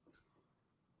beauty.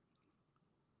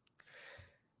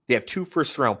 They have 2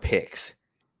 first-round picks.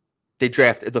 They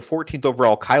draft the 14th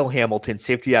overall Kyle Hamilton,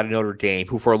 safety out of Notre Dame,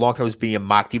 who for a long time was being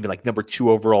mocked even like number 2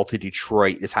 overall to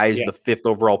Detroit, as high as the 5th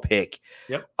overall pick.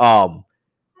 Yep.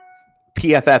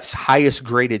 PFF's highest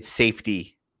graded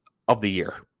safety of the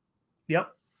year. Yep.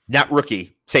 Not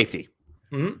rookie, safety.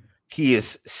 Mm-hmm. He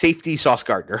is safety Sauce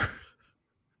Gardner.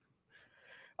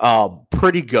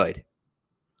 Pretty good.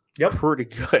 Yep. Pretty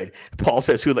good. Paul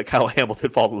says, who let Kyle Hamilton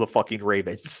fall to the fucking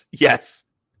Ravens? Yes.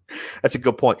 That's a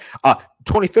good point.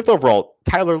 25th overall,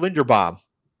 Tyler Linderbaum,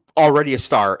 already a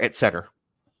star at center.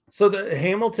 So the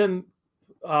Hamilton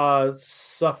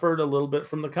suffered a little bit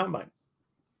from the combine.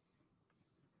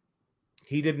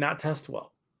 He did not test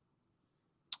well.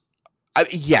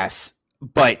 Yes,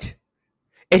 and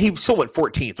he still went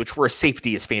 14th, which for a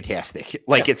safety is fantastic.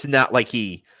 It's not like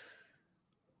he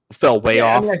fell way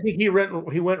off. I think he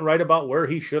went right about where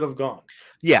he should have gone.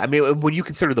 Yeah, when you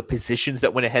consider the positions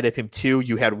that went ahead of him too,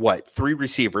 you had 3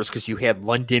 receivers, because you had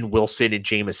London, Wilson, and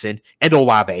Jameson, and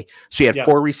Olave. So you had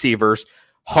 4 receivers: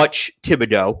 Hutch,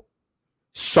 Thibodeau,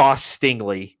 Sauce,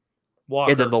 Stingley,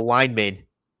 Walker, and then the linemen.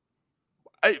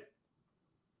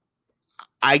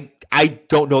 I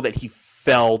don't know that he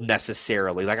fell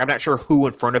necessarily. I'm not sure who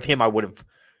in front of him I would have.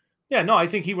 Yeah, no, I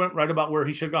think he went right about where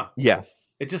he should have gone. Yeah.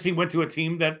 It's just he went to a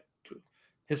team that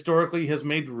historically has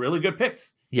made really good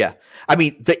picks. Yeah.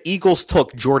 The Eagles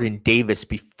took Jordan Davis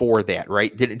before that,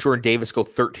 right? Didn't Jordan Davis go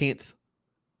 13th?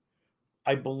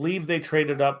 I believe they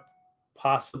traded up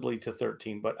possibly to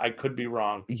 13, but I could be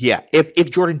wrong. Yeah,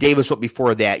 if Jordan Davis went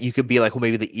before that, you could be like, well,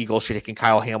 maybe the Eagles should have taken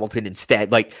Kyle Hamilton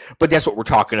instead. Like, but that's what we're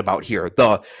talking about here.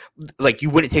 You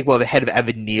wouldn't take the head of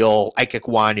Evan Neal, Ike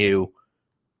Ekwonu.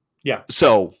 Yeah.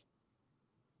 So,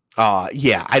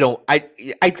 yeah, I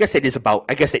guess it is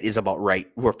about right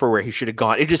for where he should have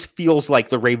gone. It just feels like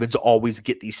the Ravens always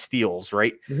get these steals,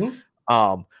 right?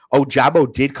 Mm-hmm.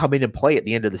 Jabo did come in and play at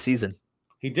the end of the season.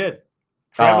 He did.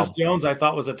 Travis Jones, I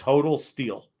thought, was a total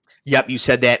steal. Yep, you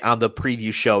said that on the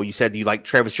preview show. You said you like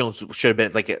Travis Jones should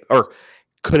have been or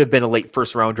could have been a late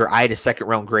first rounder. I had a second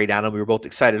round grade on him. We were both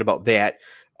excited about that.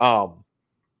 And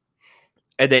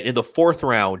then in the fourth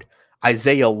round,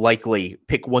 Isaiah Likely,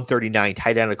 pick 139,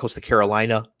 tight end of Coastal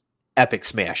Carolina, epic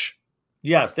smash.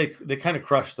 Yes, they kind of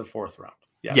crushed the fourth round.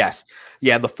 Yes.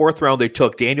 Yeah, in the fourth round, they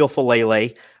took Daniel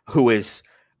Falele, who is,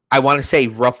 I want to say,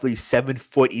 roughly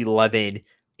 7'11"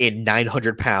 and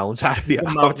 900 pounds out of the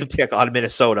offensive tackle out of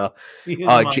Minnesota.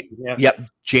 Yep,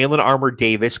 Jalen Armour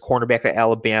Davis, cornerback at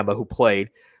Alabama, who played.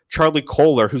 Charlie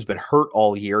Kohler, who's been hurt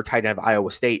all year, tight end of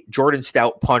Iowa State. Jordan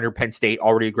Stout, punter, Penn State,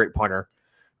 already a great punter.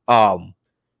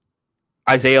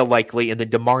 Isaiah Likely, and then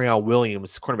Demarion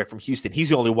Williams, cornerback from Houston. He's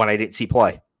the only one I didn't see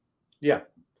play. Yeah,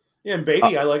 and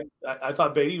Beatty, I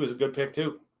thought Beatty was a good pick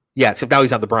too. Yeah, except now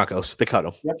he's on the Broncos. They cut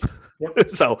him.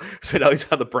 Yep. so now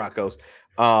he's on the Broncos.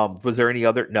 Was there any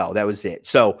other? No, that was it.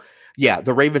 So yeah,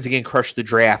 the Ravens again crushed the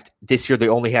draft. This year they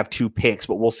only have 2 picks,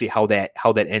 but we'll see how that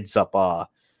ends up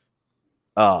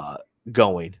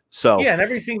going. So yeah, and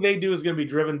everything they do is going to be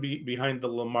driven behind the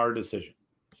Lamar decision.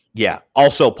 Yeah.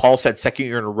 Also, Paul said second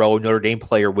year in a row, Notre Dame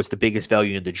player was the biggest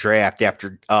value in the draft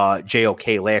after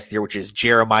JOK last year, which is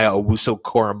Jeremiah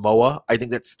Owusu-Koramoah. I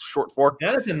think that's short for.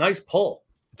 Yeah, that's a nice pull.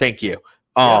 Thank you.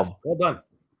 Yes, well done.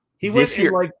 He went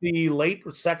in like the late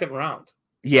second round.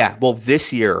 Yeah. Well,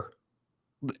 this year,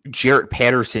 Jarrett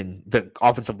Patterson, the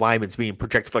offensive lineman, is being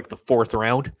projected for like the 4th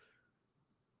round.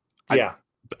 Yeah.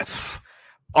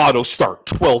 Auto start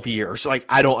 12 years. Like,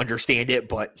 I don't understand it,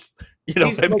 but you know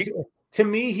what I mean? To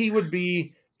me, he would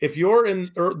be, if you're in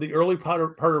the early part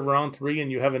of round 3 and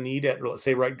you have a need at, let's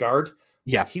say, right guard,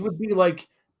 yeah, he would be like,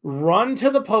 run to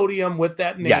the podium with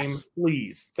that name,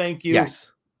 please. Thank you.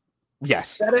 Yes.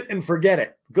 Set it and forget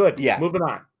it. Good. Yeah. Moving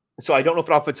on. So I don't know if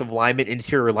an offensive lineman,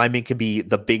 interior lineman can be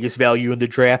the biggest value in the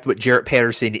draft, but Jarrett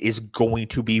Patterson is going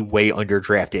to be way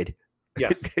underdrafted.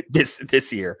 Yes.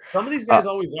 this year. Some of these guys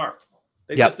always are.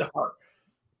 They just are.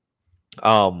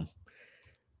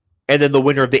 And then the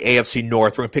winner of the AFC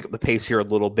North, we're going to pick up the pace here a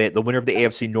little bit. The winner of the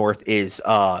AFC North is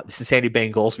the Cincinnati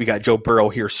Bengals. We got Joe Burrow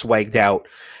here swagged out.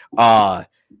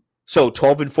 So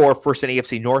 12-4, first in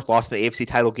AFC North, lost in the AFC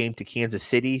title game to Kansas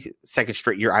City. Second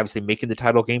straight year, obviously making the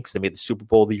title game because they made the Super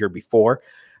Bowl the year before.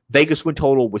 Vegas win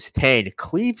total was 10.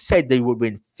 Cleve said they would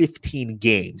win 15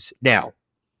 games. Now,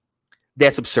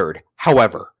 that's absurd.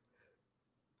 However,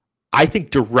 I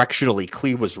think directionally,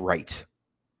 Cleve was right.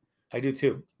 I do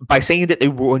too. By saying that they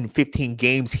won 15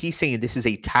 games, he's saying this is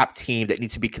a top team that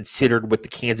needs to be considered with the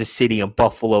Kansas City and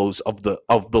Buffaloes of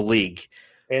the league.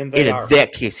 And in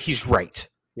that case, he's right.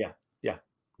 Yeah.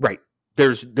 Right.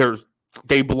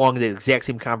 They belong in the exact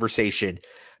same conversation.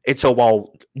 And so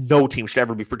while no team should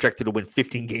ever be projected to win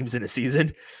 15 games in a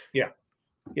season,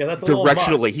 that's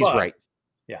directionally he's right.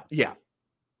 Yeah.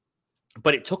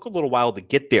 But it took a little while to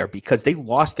get there because they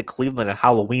lost to Cleveland on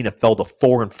Halloween and fell to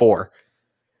 4-4.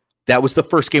 That was the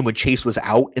first game when Chase was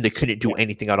out and they couldn't do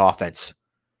anything on offense.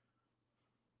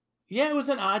 Yeah, it was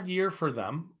an odd year for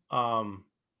them.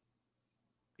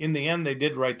 In the end, they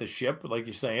did right the ship, like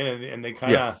you're saying, and they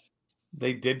kind of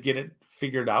they did get it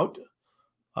figured out.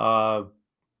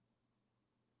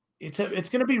 It's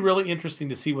going to be really interesting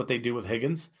to see what they do with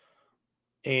Higgins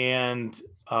and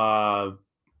Tyler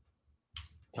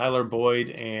Boyd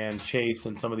and Chase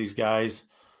and some of these guys.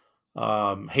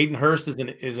 Hayden Hurst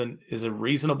is a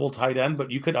reasonable tight end, but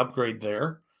you could upgrade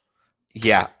there.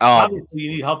 Yeah. Obviously,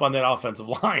 you need help on that offensive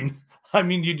line. I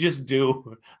mean, you just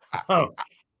do.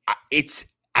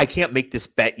 I can't make this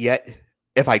bet yet.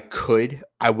 If I could,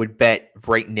 I would bet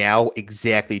right now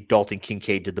exactly Dalton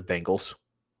Kincaid to the Bengals.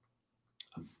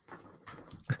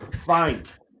 Fine.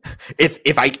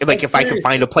 If I can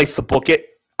find a place to book it,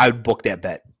 I would book that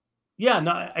bet. Yeah,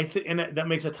 no, I think, and that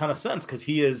makes a ton of sense because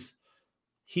he is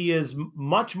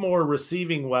much more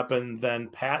receiving weapon than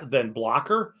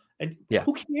blocker, and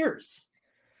who cares?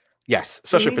 Yes,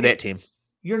 especially for that team.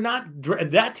 You're not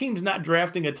that team's not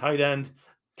drafting a tight end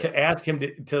to ask him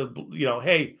to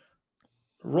hey,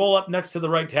 roll up next to the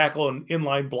right tackle and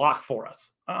inline block for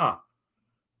us.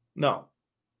 No.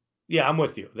 Yeah, I'm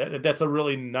with you. That's a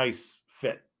really nice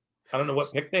fit. I don't know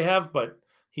what pick they have, but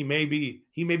he may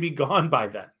be gone by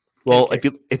then. Well,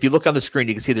 if you look on the screen,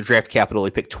 you can see the draft capital.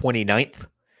 They picked 29th,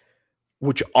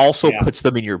 which also puts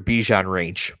them in your Bijan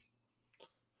range.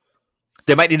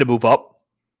 They might need to move up,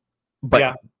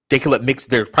 but they can let Mix.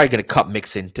 They're probably going to cut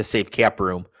Mixon to save cap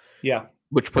room. Yeah,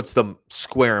 which puts them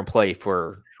square in play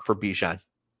for Bijan.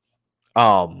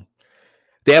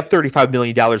 They have $35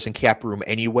 million in cap room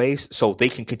anyways, so they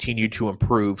can continue to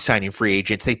improve signing free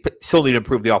agents. They still need to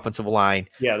improve the offensive line.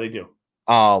 Yeah, they do.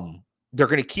 They're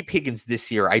going to keep Higgins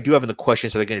this year. I do have in the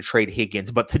questions, are they going to trade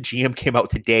Higgins? But the GM came out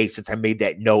today since I made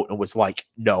that note and was like,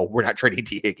 no, we're not trading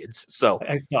T. Higgins. So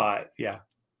I saw it. Yeah.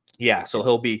 Yeah, so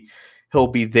he'll be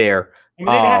there. I mean,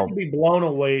 they'd have to be blown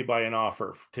away by an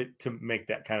offer to make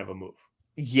that kind of a move.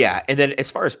 Yeah, and then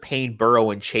as far as paying Burrow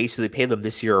and Chase, do they pay them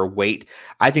this year or wait?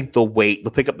 I think they'll wait.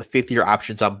 They'll pick up the fifth-year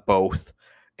options on both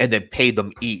and then pay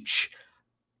them each.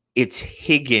 It's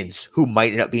Higgins who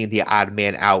might end up being the odd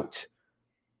man out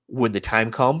when the time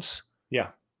comes. Yeah.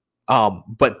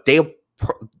 But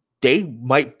they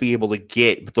might be able to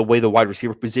get, the way the wide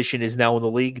receiver position is now in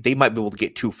the league, they might be able to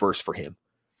get 2 firsts for him.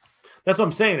 That's what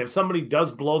I'm saying. If somebody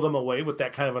does blow them away with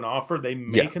that kind of an offer, they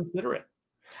may consider it.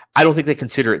 I don't think they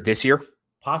consider it this year.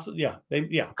 Possibly, yeah.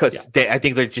 Because I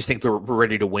think they just think they're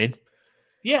ready to win.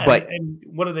 Yeah, but and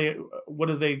what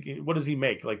does he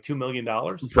make? Like $2 million?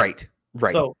 Right.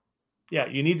 So yeah,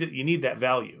 you need that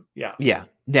value. Yeah. Yeah.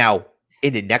 Now,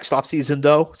 in the next offseason,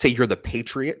 though, say you're the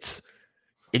Patriots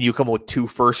and you come up with 2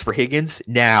 firsts for Higgins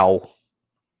now.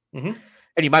 Mm-hmm.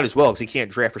 And you might as well, because he can't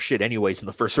draft for shit anyways in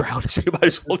the first round. So you might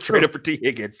as well trade it for T.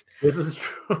 Higgins. This is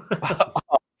true.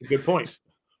 That's a good point.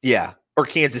 Yeah. Or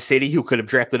Kansas City, who could have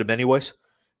drafted him anyways.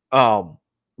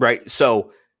 Right.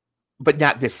 So, but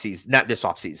not this season, not this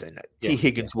offseason. T.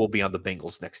 Higgins will be on the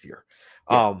Bengals next year.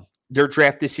 Their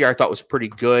draft this year I thought was pretty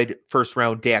good. First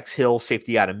round, Dax Hill,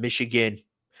 safety out of Michigan.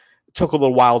 Took a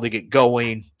little while to get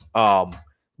going.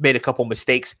 Made a couple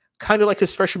mistakes, kind of like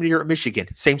his freshman year at Michigan.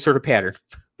 Same sort of pattern.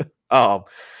 But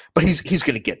he's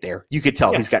going to get there. You could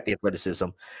tell he's got the athleticism.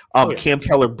 Cam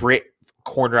Taylor-Britt,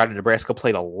 corner out of Nebraska,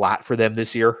 played a lot for them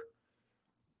this year.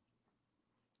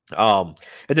 And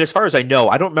then as far as I know,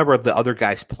 I don't remember the other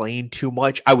guys playing too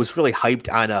much. I was really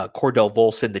hyped on Cordell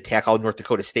Volson, the tackle of North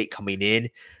Dakota State, coming in.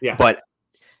 Yeah. But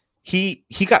he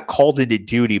got called into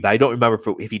duty, but I don't remember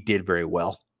if he did very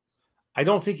well. I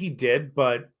don't think he did,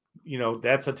 but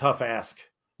that's a tough ask.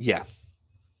 Yeah.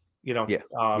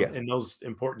 In those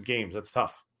important games, that's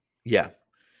tough. Yeah.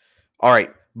 All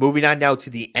right. Moving on now to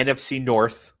the NFC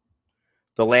North.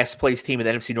 The last place team in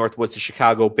the NFC North was the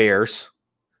Chicago Bears.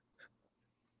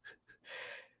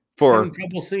 I'm having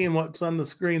trouble seeing what's on the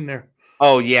screen there.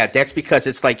 Oh yeah, that's because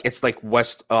it's like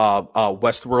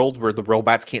Westworld, where the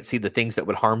robots can't see the things that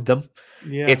would harm them.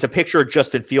 Yeah. It's a picture of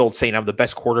Justin Fields saying, "I'm the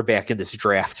best quarterback in this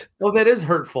draft." Oh, that is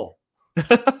hurtful.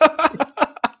 I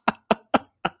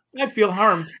feel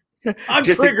harmed. I'm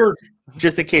triggered.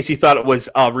 Just in case you thought it was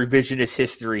revisionist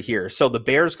history here. So the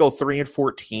Bears go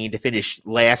 3-14 to finish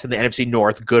last in the NFC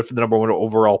North. Good for the number 1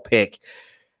 overall pick.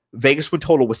 Vegas win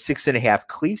total was 6.5.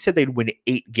 Cleve said they'd win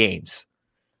 8 games.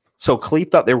 So Cleve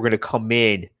thought they were going to come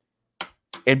in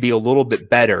and be a little bit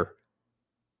better.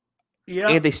 Yeah.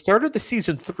 And they started the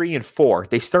season 3-4.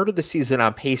 They started the season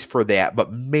on pace for that,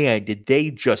 but man, did they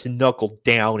just knuckle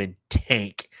down and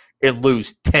tank and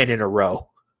lose 10 in a row.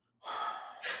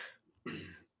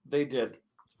 They did.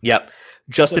 Yep.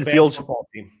 Justin Fields.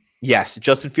 Yes.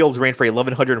 Justin Fields ran for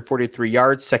 1,143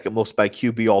 yards, second most by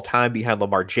QB all time behind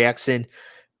Lamar Jackson.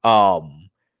 The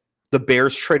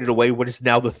Bears traded away what is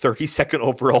now the 32nd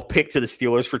overall pick to the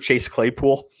Steelers for Chase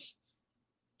Claypool.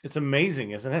 It's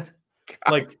amazing, isn't it?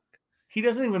 God. Like, he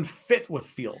doesn't even fit with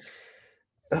Fields.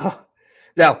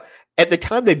 Now, at the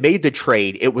time they made the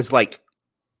trade, it was like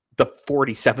the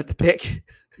 47th pick.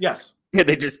 Yes. Yeah,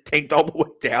 they just tanked all the way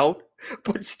down.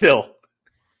 But still,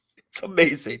 it's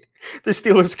amazing. The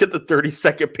Steelers get the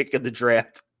 32nd pick in the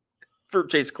draft for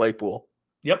Chase Claypool.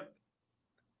 Yep.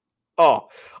 Oh,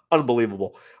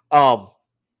 unbelievable.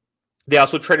 They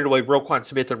also traded away Roquan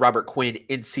Smith and Robert Quinn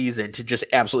in season to just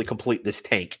absolutely complete this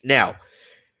tank. Now,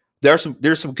 there's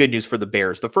some good news for the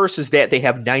Bears. The first is that they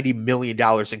have $90 million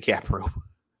in cap room.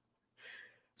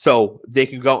 So they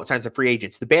can go out and sign some free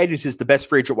agents. The bad news is the best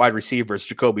free agent wide receiver is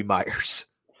Jacoby Myers.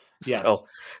 Yes.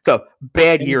 So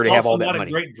bad year to have all that money. Not a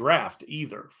great draft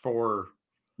either for.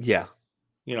 Yeah.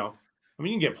 I mean,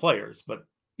 you can get players, but.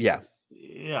 Yeah.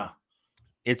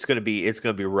 It's gonna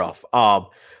be rough.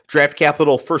 Draft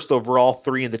capital, first overall,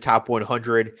 3 in the top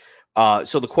 100.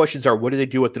 So the questions are, what do they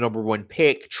do with the number 1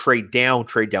 pick? Trade down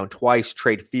twice,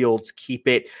 trade Fields, keep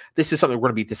it. This is something we're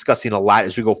going to be discussing a lot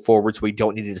as we go forward, so we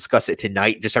don't need to discuss it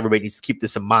tonight. Just everybody needs to keep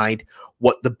this in mind,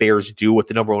 what the Bears do with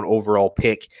the number 1 overall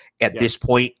pick at this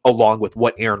point, along with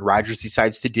what Aaron Rodgers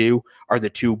decides to do, are the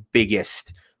two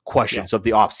biggest questions of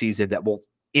the offseason that will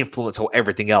influence how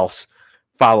everything else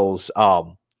follows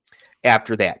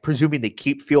after that. Presuming they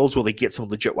keep Fields, will they get some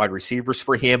legit wide receivers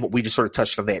for him? We just sort of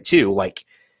touched on that too. Like,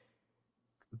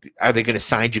 are they going to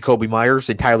sign Jacoby Myers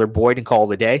and Tyler Boyd and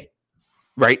call it a day?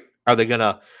 Right? Are they going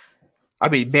to? I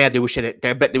mean, man,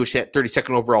 I bet they wish that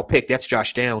 32nd overall pick. That's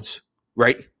Josh Downs,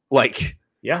 right? Like,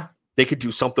 yeah, they could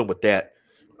do something with that.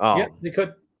 Yeah, they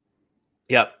could.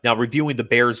 Yep. Now reviewing the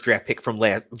Bears draft from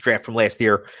last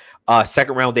year,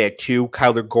 second round they had 2: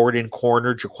 Kyler Gordon,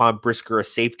 corner; Jaquan Brisker, a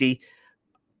safety.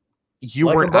 You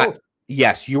weren't on,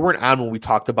 yes, you weren't on when we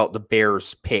talked about the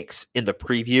Bears picks in the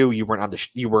preview. You weren't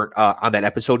on that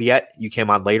episode yet. You came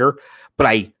on later, but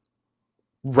I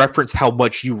referenced how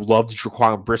much you loved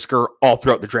Jaquan Brisker all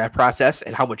throughout the draft process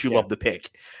and how much you loved the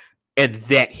pick, and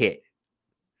that hit.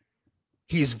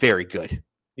 He's very good.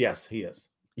 Yes, he is.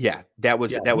 Yeah, that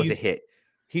was a hit.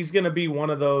 He's going to be one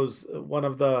of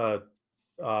the,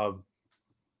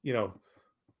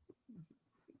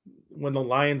 when the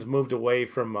Lions moved away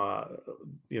from,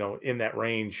 in that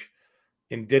range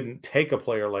and didn't take a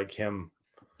player like him.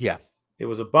 Yeah. It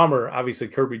was a bummer. Obviously,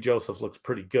 Kirby Joseph looks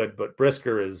pretty good, but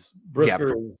Brisker is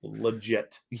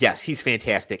legit. Yes, he's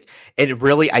fantastic. And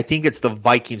really, I think it's the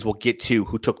Vikings we'll get to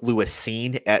who took Lewis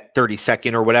Cine at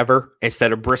 32nd or whatever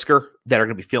instead of Brisker that are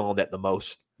going to be feeling that the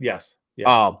most. Yes.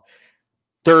 Yeah.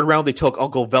 Third round, they took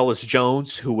Uncle Velus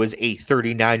Jones, who was a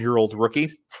 39-year-old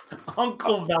rookie.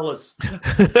 Uncle Velus.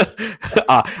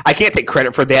 I can't take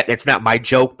credit for that. That's not my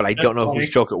joke, but I don't know whose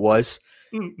joke it was.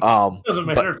 Doesn't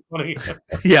matter. Funny.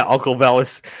 Yeah, Uncle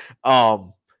Velus,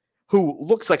 who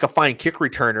looks like a fine kick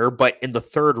returner, but in the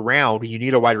third round, you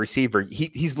need a wide receiver.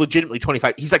 He's legitimately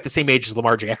 25. He's like the same age as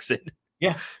Lamar Jackson.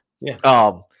 Yeah.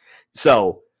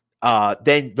 So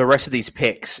then the rest of these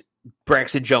picks: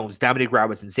 Braxton Jones, Dominic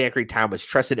Robinson, Zachary Thomas,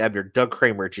 Treston Ebner, Doug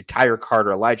Kramer, Jatire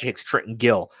Carter, Elijah Hicks, Trenton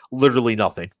Gill. Literally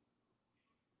nothing.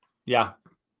 Yeah.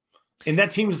 And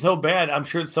that team is so bad, I'm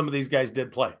sure some of these guys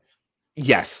did play.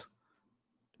 Yes.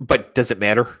 But does it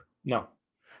matter? No.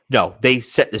 They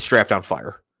set this draft on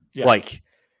fire. Yeah. Like,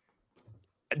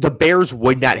 the Bears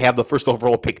would not have the first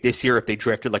overall pick this year if they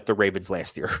drafted like the Ravens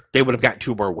last year. They would have got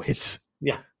 2 more wins.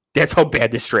 Yeah. That's how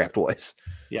bad this draft was.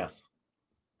 Yes.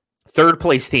 Third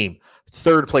place team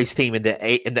in the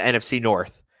NFC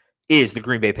North is the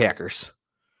Green Bay Packers.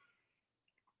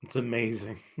 It's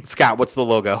amazing. Scott, what's the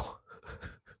logo?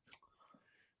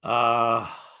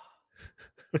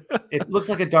 It looks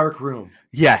like a dark room.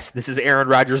 Yes, this is Aaron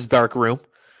Rodgers' dark room.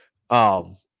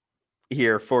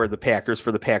 Here for the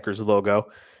Packers logo.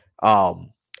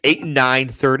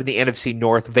 8-9, third in the NFC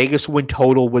North. Vegas win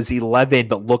total was 11,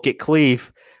 but look at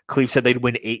Cleve. Cleve said they'd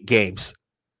win 8 games.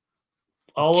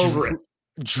 All over it.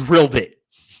 Drilled it.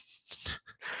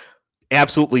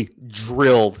 Absolutely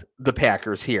drilled the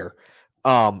Packers here.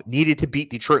 Needed to beat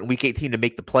Detroit in Week 18 to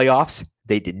make the playoffs.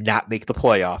 They did not make the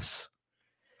playoffs.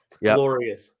 Yep.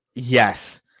 Glorious.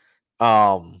 Yes.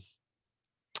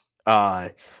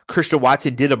 Christian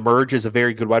Watson did emerge as a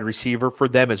very good wide receiver for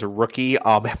them as a rookie.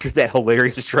 After that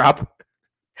hilarious drop,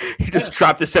 he just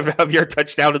dropped a 7.5-yard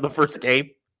touchdown in the first game.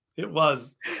 It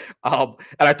was. And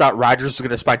I thought Rodgers was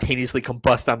going to spontaneously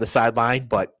combust on the sideline,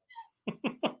 but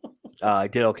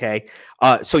did okay.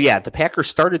 So yeah, the Packers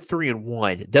started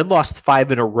 3-1, then lost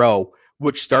 5 in a row,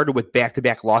 which started with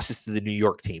back-to-back losses to the New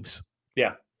York teams.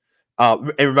 Yeah.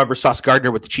 And remember Sauce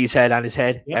Gardner with the cheese head on his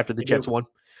head after the Jets won?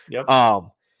 Yep.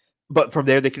 But from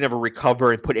there, they could never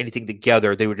recover and put anything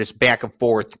together. They were just back and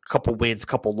forth, a couple wins,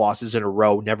 couple losses in a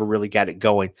row, never really got it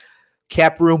going.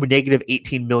 Cap room, negative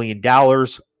 $18 million,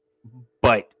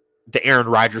 but the Aaron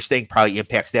Rodgers thing probably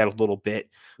impacts that a little bit.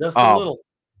 Just a little.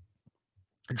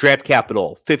 Draft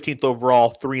capital, 15th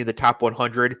overall, 3 in the top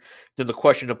 100. Then the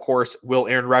question, of course, will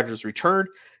Aaron Rodgers return?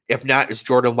 If not, is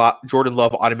Jordan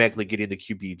Love automatically getting the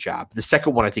QB job? The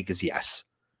second one, I think, is yes.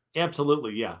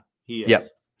 Absolutely, yeah, he is. Yep.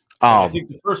 I think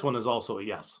the first one is also a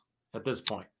yes at this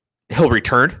point. He'll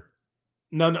return?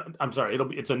 No, I'm sorry.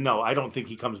 It's a no. I don't think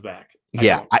he comes back.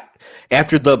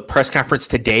 After the press conference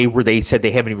today where they said they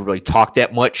haven't even really talked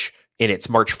that much and it's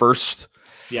March 1st.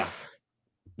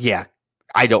 Yeah.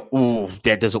 I don't. Ooh,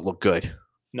 that doesn't look good.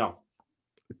 No.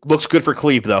 Looks good for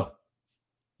Cleve, though.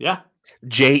 Yeah.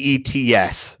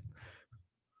 Jets.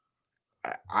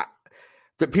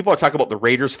 People are talking about the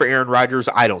Raiders for Aaron Rodgers.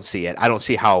 I don't see it. I don't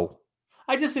see how.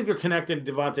 I just think they're connecting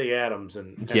Devontae Adams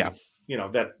and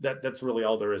that's really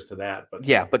all there is to that. But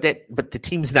yeah, but the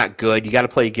team's not good. You got to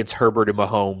play against Herbert and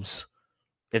Mahomes,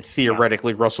 and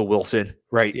theoretically Russell Wilson,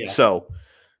 right? Yeah. So,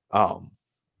 all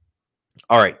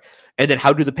right. And then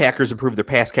how do the Packers improve their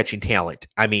pass catching talent?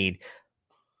 I mean,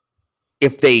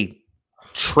 if they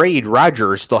trade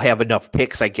Rodgers, they'll have enough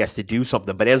picks, I guess, to do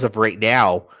something. But as of right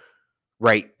now,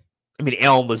 right? I mean,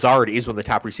 Allen Lazard is one of the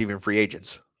top receiving free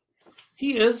agents.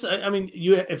 He is. I mean,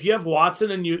 if you have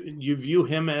Watson and you view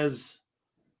him as,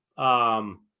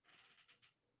 what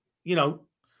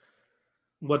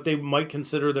they might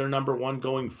consider their number one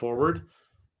going forward.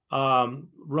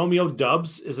 Romeo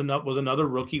Doubs was another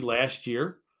rookie last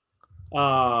year.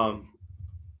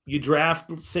 You draft,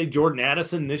 let's say, Jordan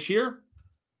Addison this year.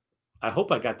 I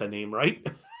hope I got the name right.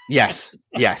 Yes,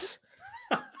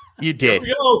 you did.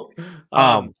 There we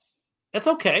go. That's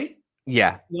okay.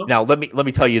 Yeah. Now let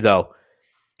me tell you though,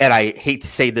 and I hate to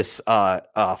say this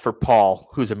for Paul,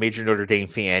 who's a major Notre Dame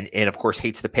fan and of course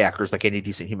hates the Packers like any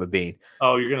decent human being.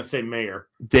 Oh, you're gonna say Mayer.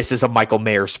 This is a Michael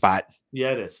Mayer spot.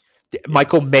 Yeah, it is.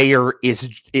 Michael Mayer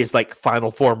is like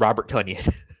final form Robert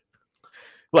Tonyan.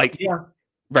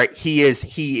 Right. He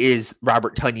is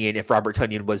Robert Tonyan if Robert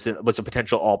Tonyan was a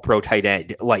potential all-pro tight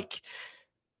end. Like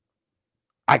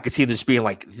I could see this being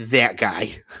like that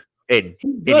guy. And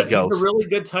he goes. He's a really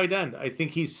good tight end. I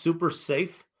think he's super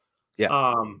safe.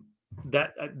 Yeah.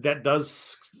 That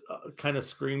does kind of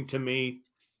scream to me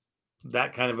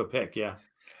that kind of a pick. Yeah.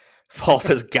 Paul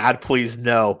says, God, please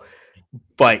no.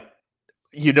 But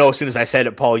as soon as I said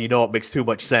it, Paul, it makes too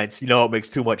much sense. It makes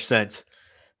too much sense.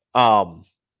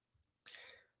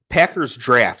 Packers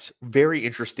draft, very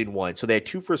interesting one. So they had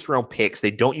 2 first-round picks.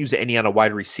 They don't use any on a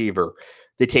wide receiver.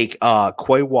 They take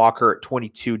Quay Walker at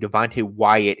 22, Devontae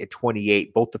Wyatt at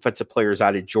 28, both defensive players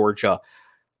out of Georgia.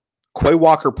 Quay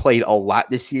Walker played a lot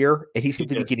this year, and he seemed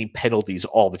to be getting penalties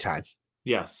all the time.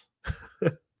 Yes.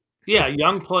 Yeah,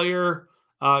 young player,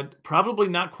 probably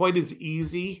not quite as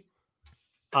easy,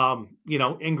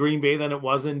 in Green Bay than it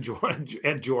was at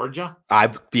Georgia.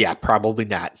 Probably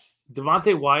not.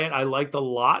 Devontae Wyatt, I liked a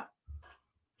lot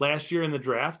last year in the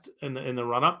draft in the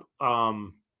run up.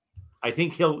 I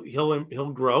think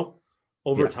he'll grow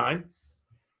over time.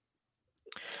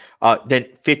 Then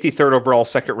 53rd overall,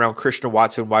 second round, Christian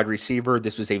Watson, wide receiver.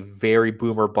 This was a very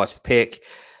boomer bust pick.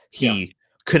 He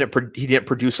didn't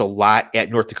produce a lot at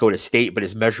North Dakota State, but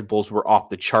his measurables were off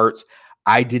the charts.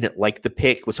 I didn't like the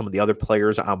pick with some of the other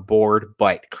players on board,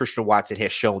 but Christian Watson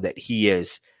has shown that he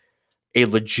is a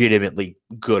legitimately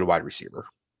good wide receiver.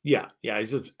 Yeah,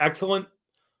 he's an excellent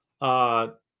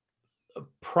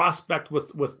prospect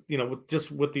with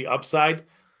the upside,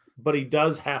 but he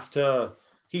does have to.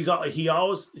 He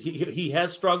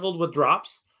has struggled with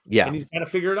drops. Yeah, and he's got to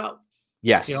figure it out.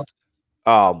 Yes.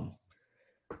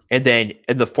 And then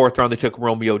in the 4th round, they took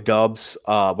Romeo Doubs,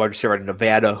 wide receiver out of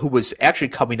Nevada, who was actually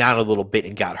coming on a little bit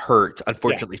and got hurt,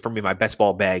 unfortunately, for me, my best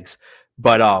ball bags.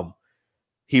 But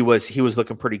he was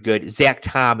looking pretty good. Zach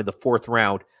Tom in the 4th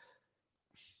round,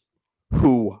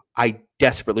 who I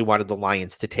desperately wanted the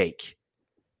Lions to take.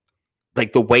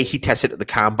 Like the way he tested at the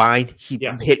combine, he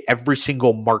hit every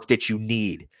single mark that you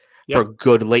need for a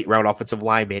good late round offensive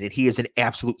lineman, and he is an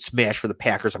absolute smash for the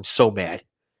Packers. I'm so mad.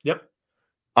 Yep.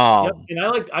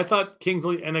 And I thought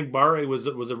Kingsley Enagbare was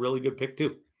a really good pick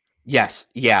too. Yes,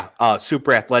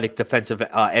 super athletic defensive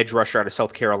edge rusher out of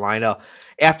South Carolina.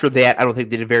 After that, I don't think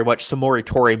they did very much. Samori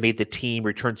Toure made the team,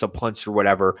 returned some punts or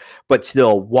whatever, but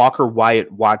still, Walker,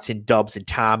 Wyatt, Watson, Doubs, and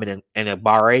Tom and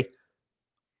Enagbare,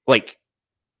 like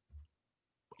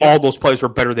all those players were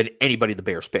better than anybody the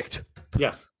Bears picked.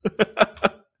 Yes.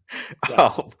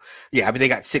 I mean they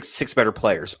got six better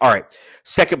players. All right,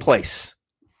 second place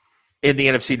in the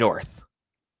NFC North,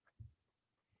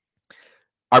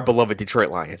 our beloved Detroit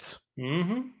Lions.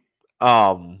 Mm-hmm.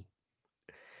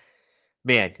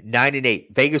 Man,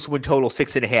 9-8. Vegas win total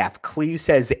 6.5. Cleve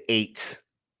says 8.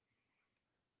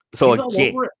 So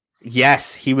again,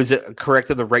 yes, he was correct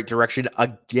in the right direction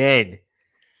again.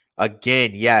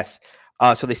 Yes.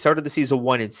 So they started the season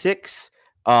 1-6.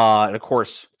 And of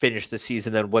course, finished the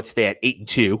season then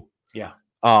 8-2. Yeah.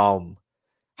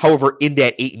 However, in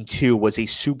that 8-2 was a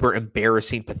super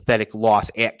embarrassing, pathetic loss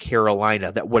at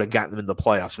Carolina that would have gotten them in the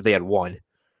playoffs if they had won.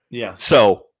 Yeah.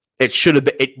 So it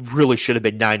really should have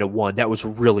been 9-1. That was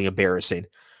really embarrassing.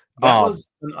 That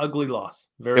was an ugly loss.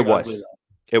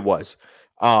 It was.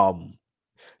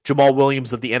 Jamal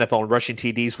Williams of the NFL in rushing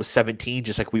TDs was 17,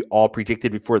 just like we all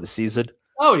predicted before the season.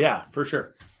 Oh yeah, for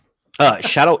sure.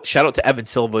 Shout out to Evan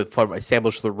Silva for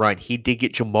establishing the run. He did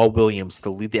get Jamal Williams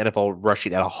to lead the NFL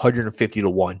rushing at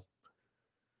 150-1.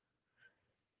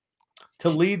 To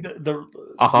lead the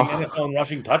NFL in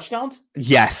rushing touchdowns?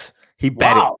 Yes. He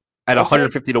bet it at Okay.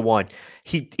 150 to 1.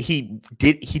 He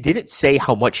didn't say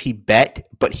how much he bet,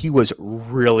 but he was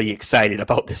really excited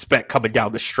about this bet coming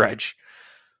down the stretch.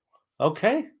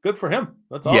 Okay, good for him.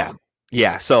 That's awesome.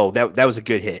 Yeah. So that was a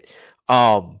good hit.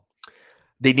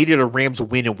 They needed a Rams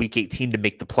win in Week 18 to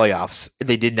make the playoffs.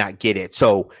 They did not get it,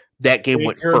 so that game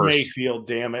went first. Mayfield,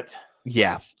 damn it.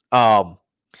 Yeah.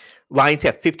 Lions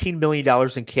have $15 million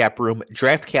in cap room.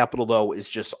 Draft capital, though, is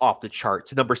just off the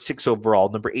charts. Number 6 overall,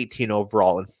 number 18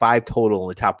 overall, and 5 total in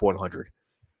the top 100.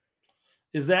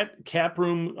 Is that cap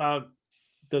room?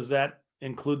 Does that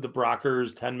include the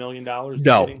Brockers $10 million?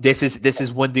 No, this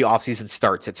is when the offseason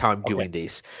starts. That's how I'm doing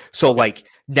these. So, like,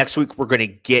 next week we're going to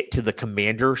get to the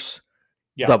Commanders.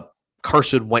 Yeah. The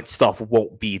Carson Wentz stuff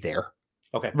won't be there.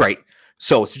 Okay. Right.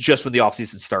 So it's just when the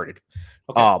offseason started.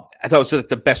 Okay. I thought it was like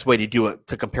the best way to do it,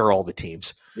 to compare all the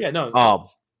teams. Yeah, no.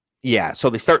 Yeah. So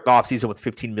they start the offseason with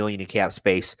 $15 million in cap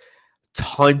space,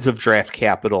 tons of draft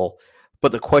capital.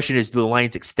 But the question is, do the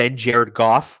Lions extend Jared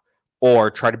Goff or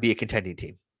try to be a contending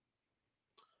team?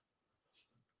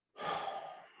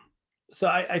 So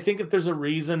I think if there's a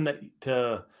reason that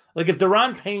if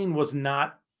Daron Payne was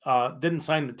not didn't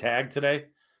sign the tag today,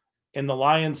 and the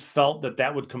Lions felt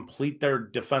that would complete their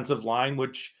defensive line,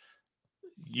 which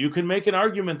you can make an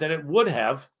argument that it would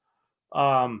have.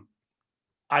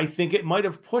 I think it might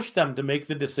have pushed them to make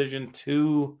the decision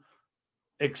to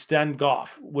extend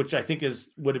Goff, which I think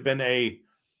would have been a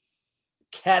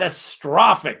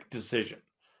catastrophic decision.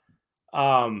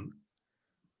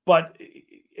 But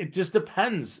it just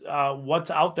depends what's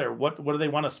out there. What do they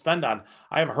want to spend on?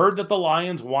 I've heard that the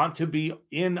Lions want to be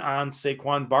in on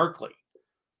Saquon Barkley,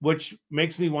 which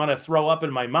makes me want to throw up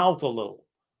in my mouth a little.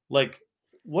 Like,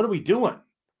 what are we doing?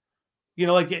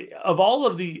 Of all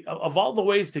the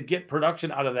ways to get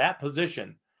production out of that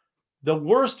position, the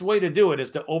worst way to do it is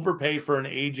to overpay for an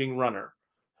aging runner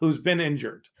who's been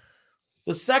injured.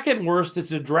 The second worst is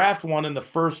to draft one in the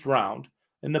first round.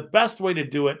 And the best way to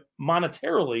do it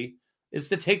monetarily is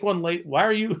to take one late. Why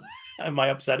are you? Am I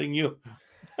upsetting you?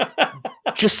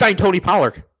 Just sign Tony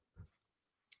Pollard.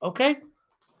 Okay.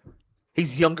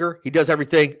 He's younger. He does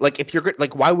everything. Like, if you're good,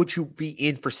 like, why would you be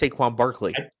in for Saquon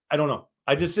Barkley? I don't know.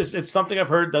 It's something I've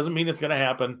heard. Doesn't mean it's going to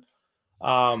happen.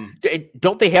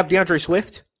 Don't they have DeAndre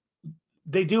Swift?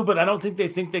 They do, but I don't think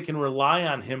they can rely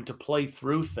on him to play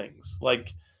through things.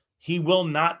 Like, he will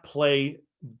not play.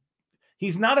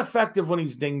 He's not effective when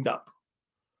he's dinged up.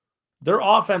 Their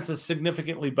offense is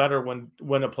significantly better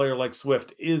when a player like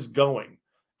Swift is going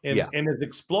and is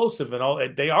explosive and all.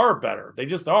 They are better. They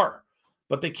just are.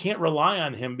 But they can't rely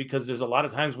on him because there's a lot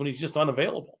of times when he's just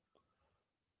unavailable.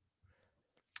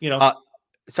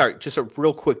 Sorry, just a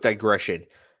real quick digression.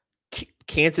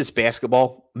 Kansas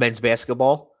basketball, men's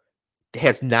basketball,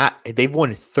 they've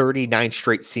won 39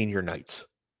 straight senior nights.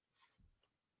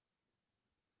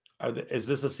 Is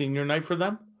this a senior night for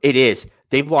them? It is.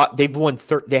 They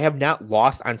have not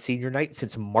lost on senior night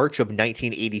since March of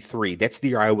 1983. That's the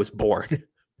year I was born.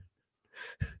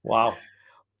 Wow.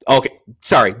 Okay,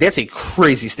 sorry. That's a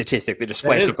crazy statistic that just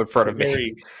flashed up in front of me.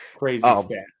 Very crazy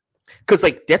stat. Because,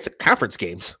 like, that's conference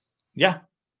games. Yeah.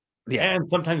 And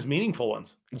sometimes meaningful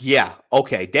ones. Yeah.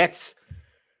 Okay. That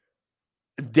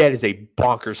is a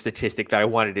bonker statistic that I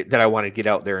wanted to get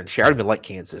out there and share. I don't even like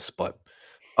Kansas, but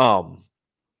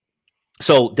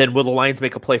so then will the Lions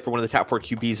make a play for one of the top 4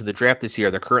 QBs in the draft this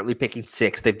year? They're currently picking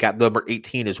 6. They've got number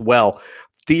 18 as well.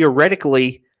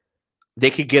 Theoretically, they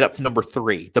could get up to number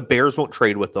 3. The Bears won't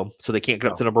trade with them, so they can't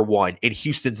get up to number 1. And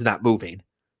Houston's not moving,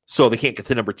 so they can't get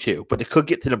to number 2. But they could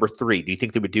get to number 3. Do you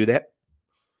think they would do that?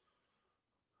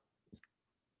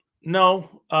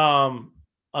 No,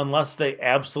 unless they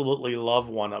absolutely love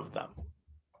one of them.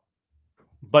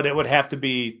 But it would have to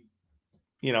be,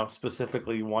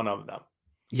 specifically one of them.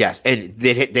 Yes, and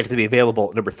they have to be available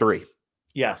at number 3.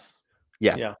 Yes.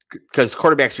 Yeah. Because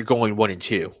quarterbacks are going 1 and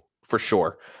 2 for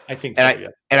sure. I think so, yeah.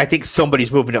 And I think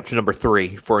somebody's moving up to number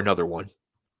 3 for another one.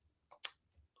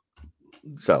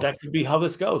 So that could be how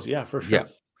this goes. Yeah, for sure.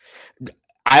 Yeah.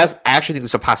 I actually think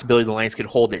there's a possibility the Lions can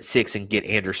hold at 6 and get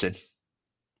Anderson.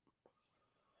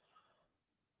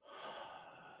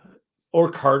 Or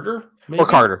Carter. Maybe? Or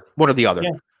Carter. One or the other.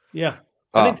 Yeah.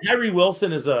 I think Tyree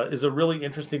Wilson is a really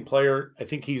interesting player. I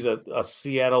think he's a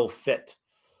Seattle fit.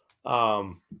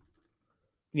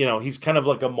 He's kind of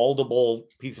like a moldable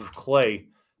piece of clay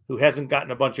who hasn't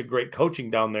gotten a bunch of great coaching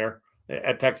down there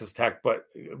at Texas Tech, but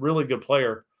a really good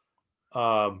player.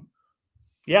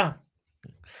 Yeah.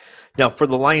 Now, for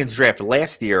the Lions draft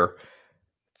last year,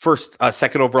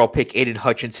 second overall pick, Aiden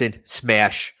Hutchinson,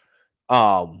 smash.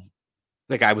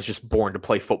 The guy was just born to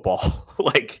play football.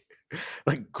 Like,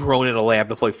 like grown in a lab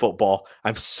to play football.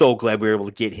 I'm so glad we were able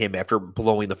to get him after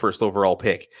blowing the first overall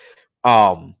pick.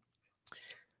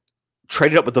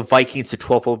 Traded up with the Vikings to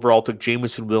 12th overall, took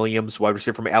Jameson Williams, wide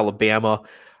receiver from Alabama,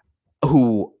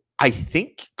 who I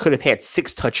think could have had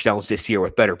 6 touchdowns this year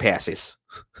with better passes.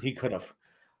 He could have.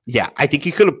 Yeah, I think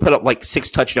he could have put up like 6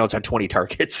 touchdowns on 20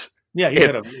 targets. Yeah, he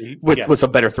could have. With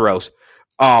some better throws.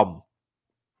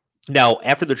 Now,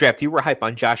 after the draft, you were hype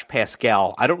on Josh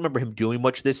Pascal. I don't remember him doing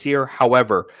much this year.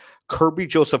 However, Kirby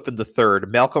Joseph in the 3rd,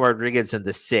 Malcolm Rodriguez in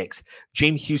the 6th,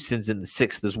 James Houston's in the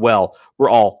 6th as well, were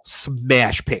all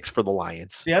smash picks for the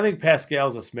Lions. Yeah, I think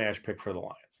Pascal's a smash pick for the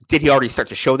Lions. Did he already start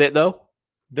to show that, though?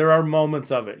 There are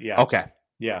moments of it, yeah. Okay.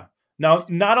 Yeah. Now,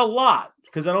 not a lot,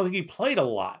 because I don't think he played a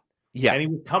lot. Yeah. And he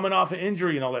was coming off an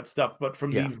injury and all that stuff. But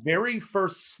from the very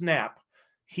first snap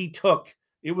he took,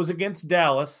 it was against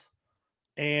Dallas,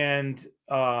 and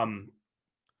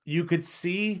you could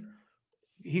see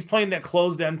he's playing that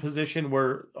closed end position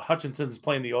where Hutchinson's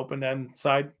playing the open end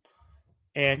side.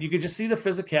 And you could just see the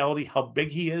physicality, how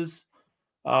big he is,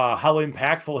 how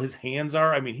impactful his hands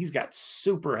are. I mean, he's got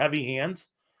super heavy hands.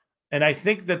 And I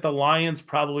think that the Lions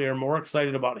probably are more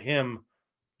excited about him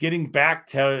getting back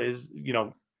to his,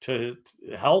 to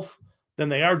health than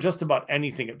they are just about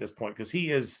anything at this point, because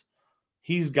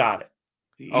he's got it.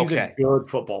 He's a good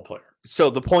football player.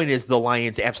 So the point is the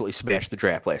Lions absolutely smashed the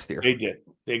draft last year. They did.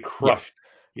 They crushed.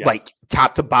 Yes. Like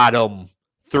top to bottom,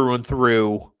 through and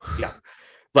through. Yeah.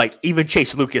 Like even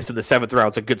Chase Lucas in the 7th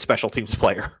round is a good special teams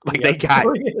player. Like they got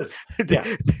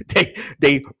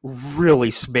they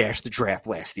really smashed the draft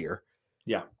last year.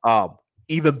 Yeah.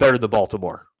 Even better than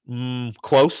Baltimore.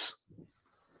 Close.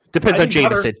 Depends on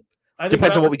Jameson.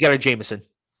 Depends on what we got on Jameson.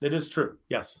 That is true.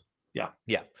 Yes. Yeah.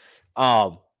 Yeah.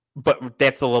 But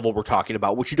that's the level we're talking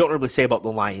about, which you don't really say about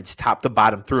the Lions, top to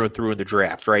bottom, through and through in the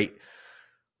draft, right?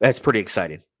 That's pretty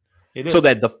exciting. It is.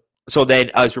 So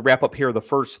then, as we wrap up here, the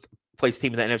first place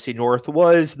team in the NFC North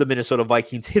was the Minnesota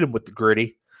Vikings. Hit them with the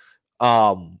gritty.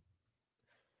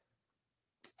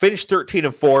 Finished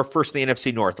 13-4, first in the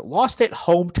NFC North. Lost at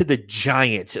home to the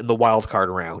Giants in the wild card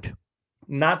round.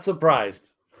 Not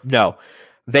surprised. No.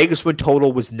 Vegas win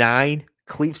total was 9.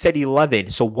 Cleve said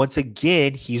 11. So once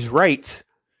again, he's right,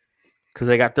 because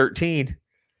I got 13.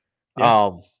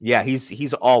 Yeah.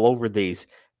 He's all over these.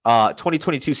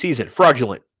 2022 season,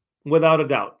 fraudulent. Without a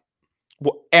doubt.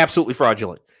 Well, absolutely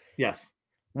fraudulent. Yes.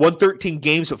 Won 13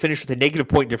 games, but finished with a negative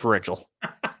point differential.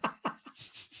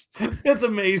 That's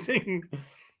amazing.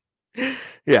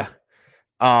 Yeah.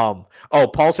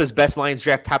 Paul says best Lions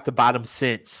draft top to bottom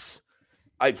since.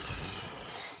 I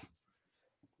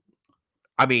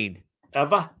mean,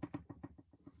 Eva?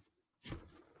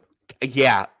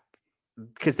 Yeah.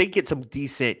 Because they get some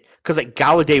decent, because like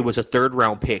Galladay was a 3rd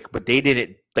round pick, but they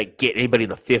didn't like get anybody in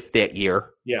the 5th that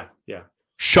year. Yeah.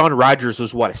 Sean Rogers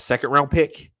was what, a 2nd round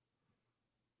pick?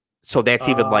 So that's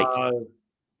even like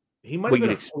he might have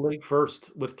been a late first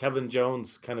with Kevin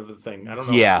Jones kind of a thing. I don't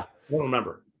know. Yeah. I don't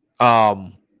remember.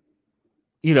 I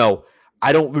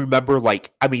don't remember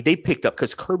they picked up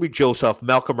because Kirby Joseph,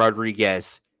 Malcolm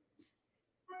Rodriguez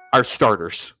are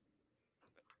starters.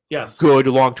 Yes. Good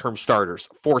long-term starters.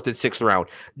 4th and 6th round.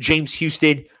 James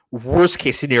Houston, worst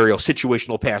case scenario,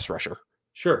 situational pass rusher.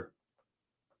 Sure.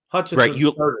 Hutchinson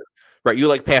starter. Right. You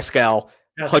like Pascal.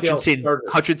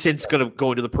 Hutchinson's going to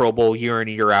go into the Pro Bowl year in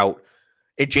and year out.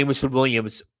 And Jameson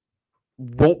Williams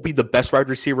won't be the best wide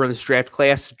receiver in this draft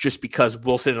class just because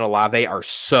Wilson and Olave are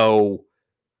so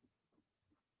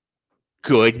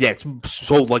good. That's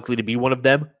so likely to be one of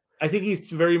them. I think he's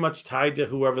very much tied to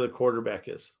whoever the quarterback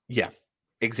is. Yeah,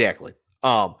 exactly.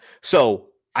 So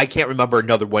I can't remember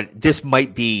another one. This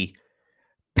might be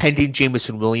pending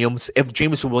Jameson Williams. If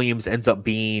Jameson Williams ends up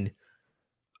being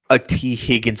a T.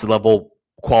 Higgins level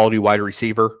quality wide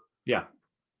receiver. Yeah.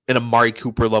 An Amari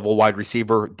Cooper level wide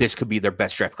receiver, this could be their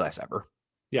best draft class ever.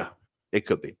 Yeah. It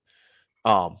could be.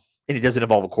 And it doesn't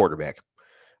involve a quarterback.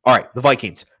 All right, the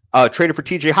Vikings. Traded for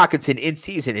TJ Hawkinson in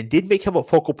season and did make him a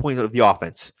focal point of the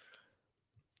offense.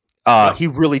 He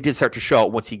really did start to show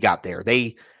it once he got there.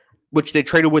 They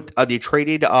traded with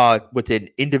an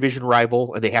in-division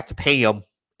rival, and they have to pay him,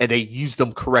 and they used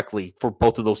them correctly for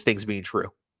both of those things being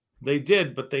true. They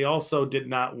did, but they also did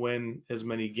not win as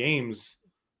many games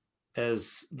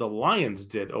as the Lions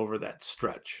did over that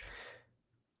stretch.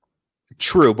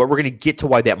 True, but we're going to get to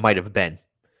why that might have been.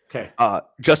 Okay.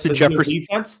 Justin Jefferson.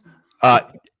 Defense?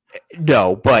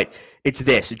 No, but it's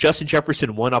this. Justin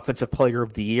Jefferson won Offensive Player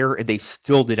of the Year, and they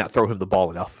still did not throw him the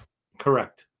ball enough.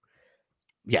 Correct.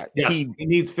 Yeah. Yes, he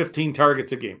needs 15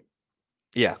 targets a game.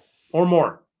 Yeah. Or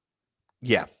more.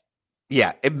 Yeah.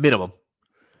 Yeah, at minimum.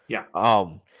 Yeah.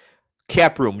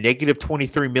 Cap room, negative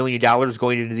 $23 million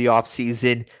going into the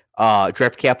offseason.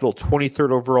 Draft capital,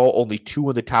 23rd overall, only 2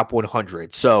 in the top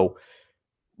 100. So,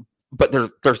 but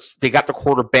they got the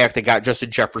quarterback, they got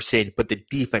Justin Jefferson, but the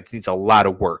defense needs a lot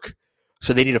of work.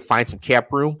 So they need to find some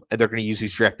cap room, and they're going to use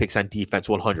these draft picks on defense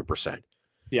 100%.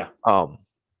 Yeah.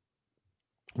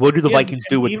 What do the Vikings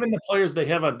do with even the players they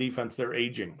have on defense? They're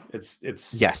aging.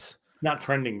 It's not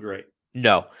trending great.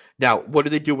 No. Now, what do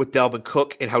they do with Dalvin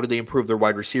Cook, and how do they improve their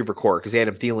wide receiver core? Because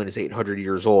Adam Thielen is 800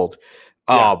 years old.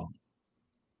 Yeah.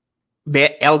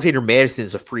 Alexander Mattison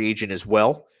is a free agent as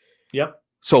well. Yep.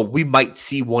 So we might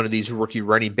see one of these rookie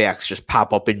running backs just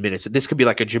pop up in minutes. This could be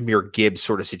like a Jahmyr Gibbs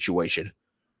sort of situation.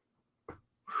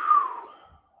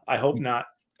 I hope not.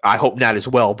 I hope not as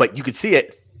well, but you could see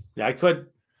it. Yeah, I could.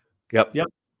 Yep.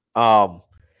 And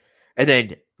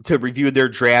then to review their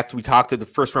draft, we talked to the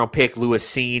first round pick, Lewis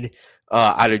Cine,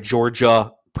 out of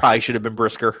Georgia. Probably should have been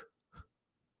Brisker.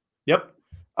 Yep.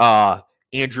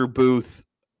 Andrew Booth,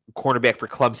 cornerback for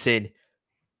Clemson.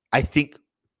 I think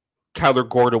Kyler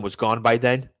Gordon was gone by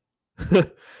then.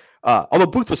 Although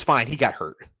Booth was fine, he got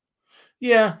hurt.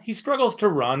 Yeah, he struggles to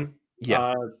run.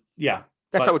 Yeah. Yeah.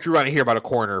 That's not what you want to hear about a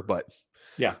corner, but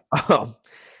yeah.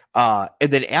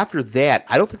 And then after that,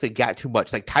 I don't think they got too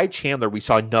much. Like Ty Chandler, we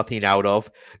saw nothing out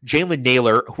of. Jalen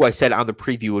Naylor, who I said on the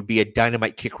preview would be a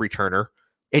dynamite kick returner,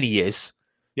 and he is.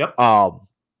 Yep.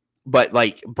 But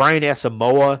like Brian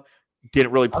Asamoah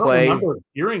didn't really play. I don't remember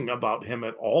hearing about him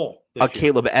at all.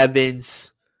 Caleb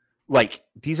Evans. Like,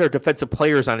 these are defensive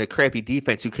players on a crappy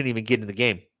defense who couldn't even get in the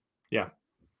game. Yeah.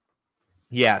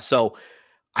 Yeah, so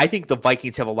I think the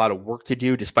Vikings have a lot of work to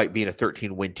do despite being a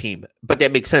 13-win team. But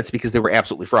that makes sense because they were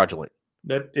absolutely fraudulent.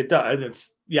 That it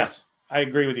does. Yes, I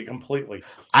agree with you completely.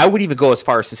 I would even go as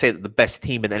far as to say that the best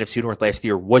team in the NFC North last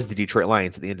year was the Detroit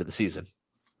Lions at the end of the season.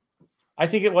 I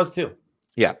think it was too.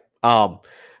 Yeah.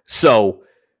 So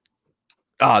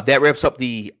that wraps up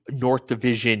the North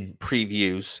Division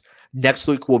previews. Next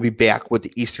week, we'll be back with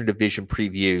the Eastern Division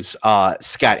previews.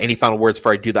 Scott, any final words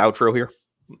before I do the outro here?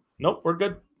 Nope, we're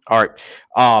good. All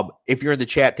right. If you're in the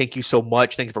chat, thank you so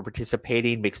much. Thank you for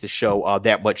participating. Makes the show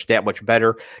that much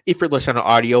better. If you're listening to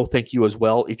audio, thank you as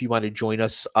well. If you want to join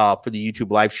us for the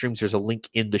YouTube live streams, there's a link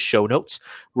in the show notes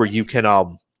where you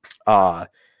can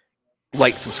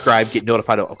like, subscribe, get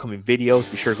notified of upcoming videos.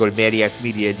 Be sure to go to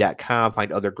MattyXmedia.com,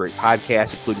 find other great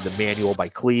podcasts, including The Manual by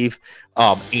Cleve,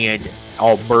 and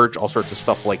I'll merge all sorts of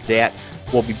stuff like that.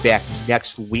 We'll be back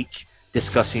next week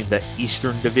discussing the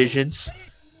Eastern divisions,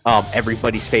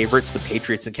 everybody's favorites, the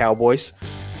Patriots and Cowboys.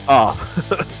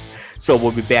 So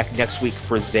we'll be back next week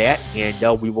for that,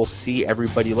 and we will see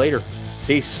everybody later.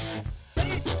 Peace.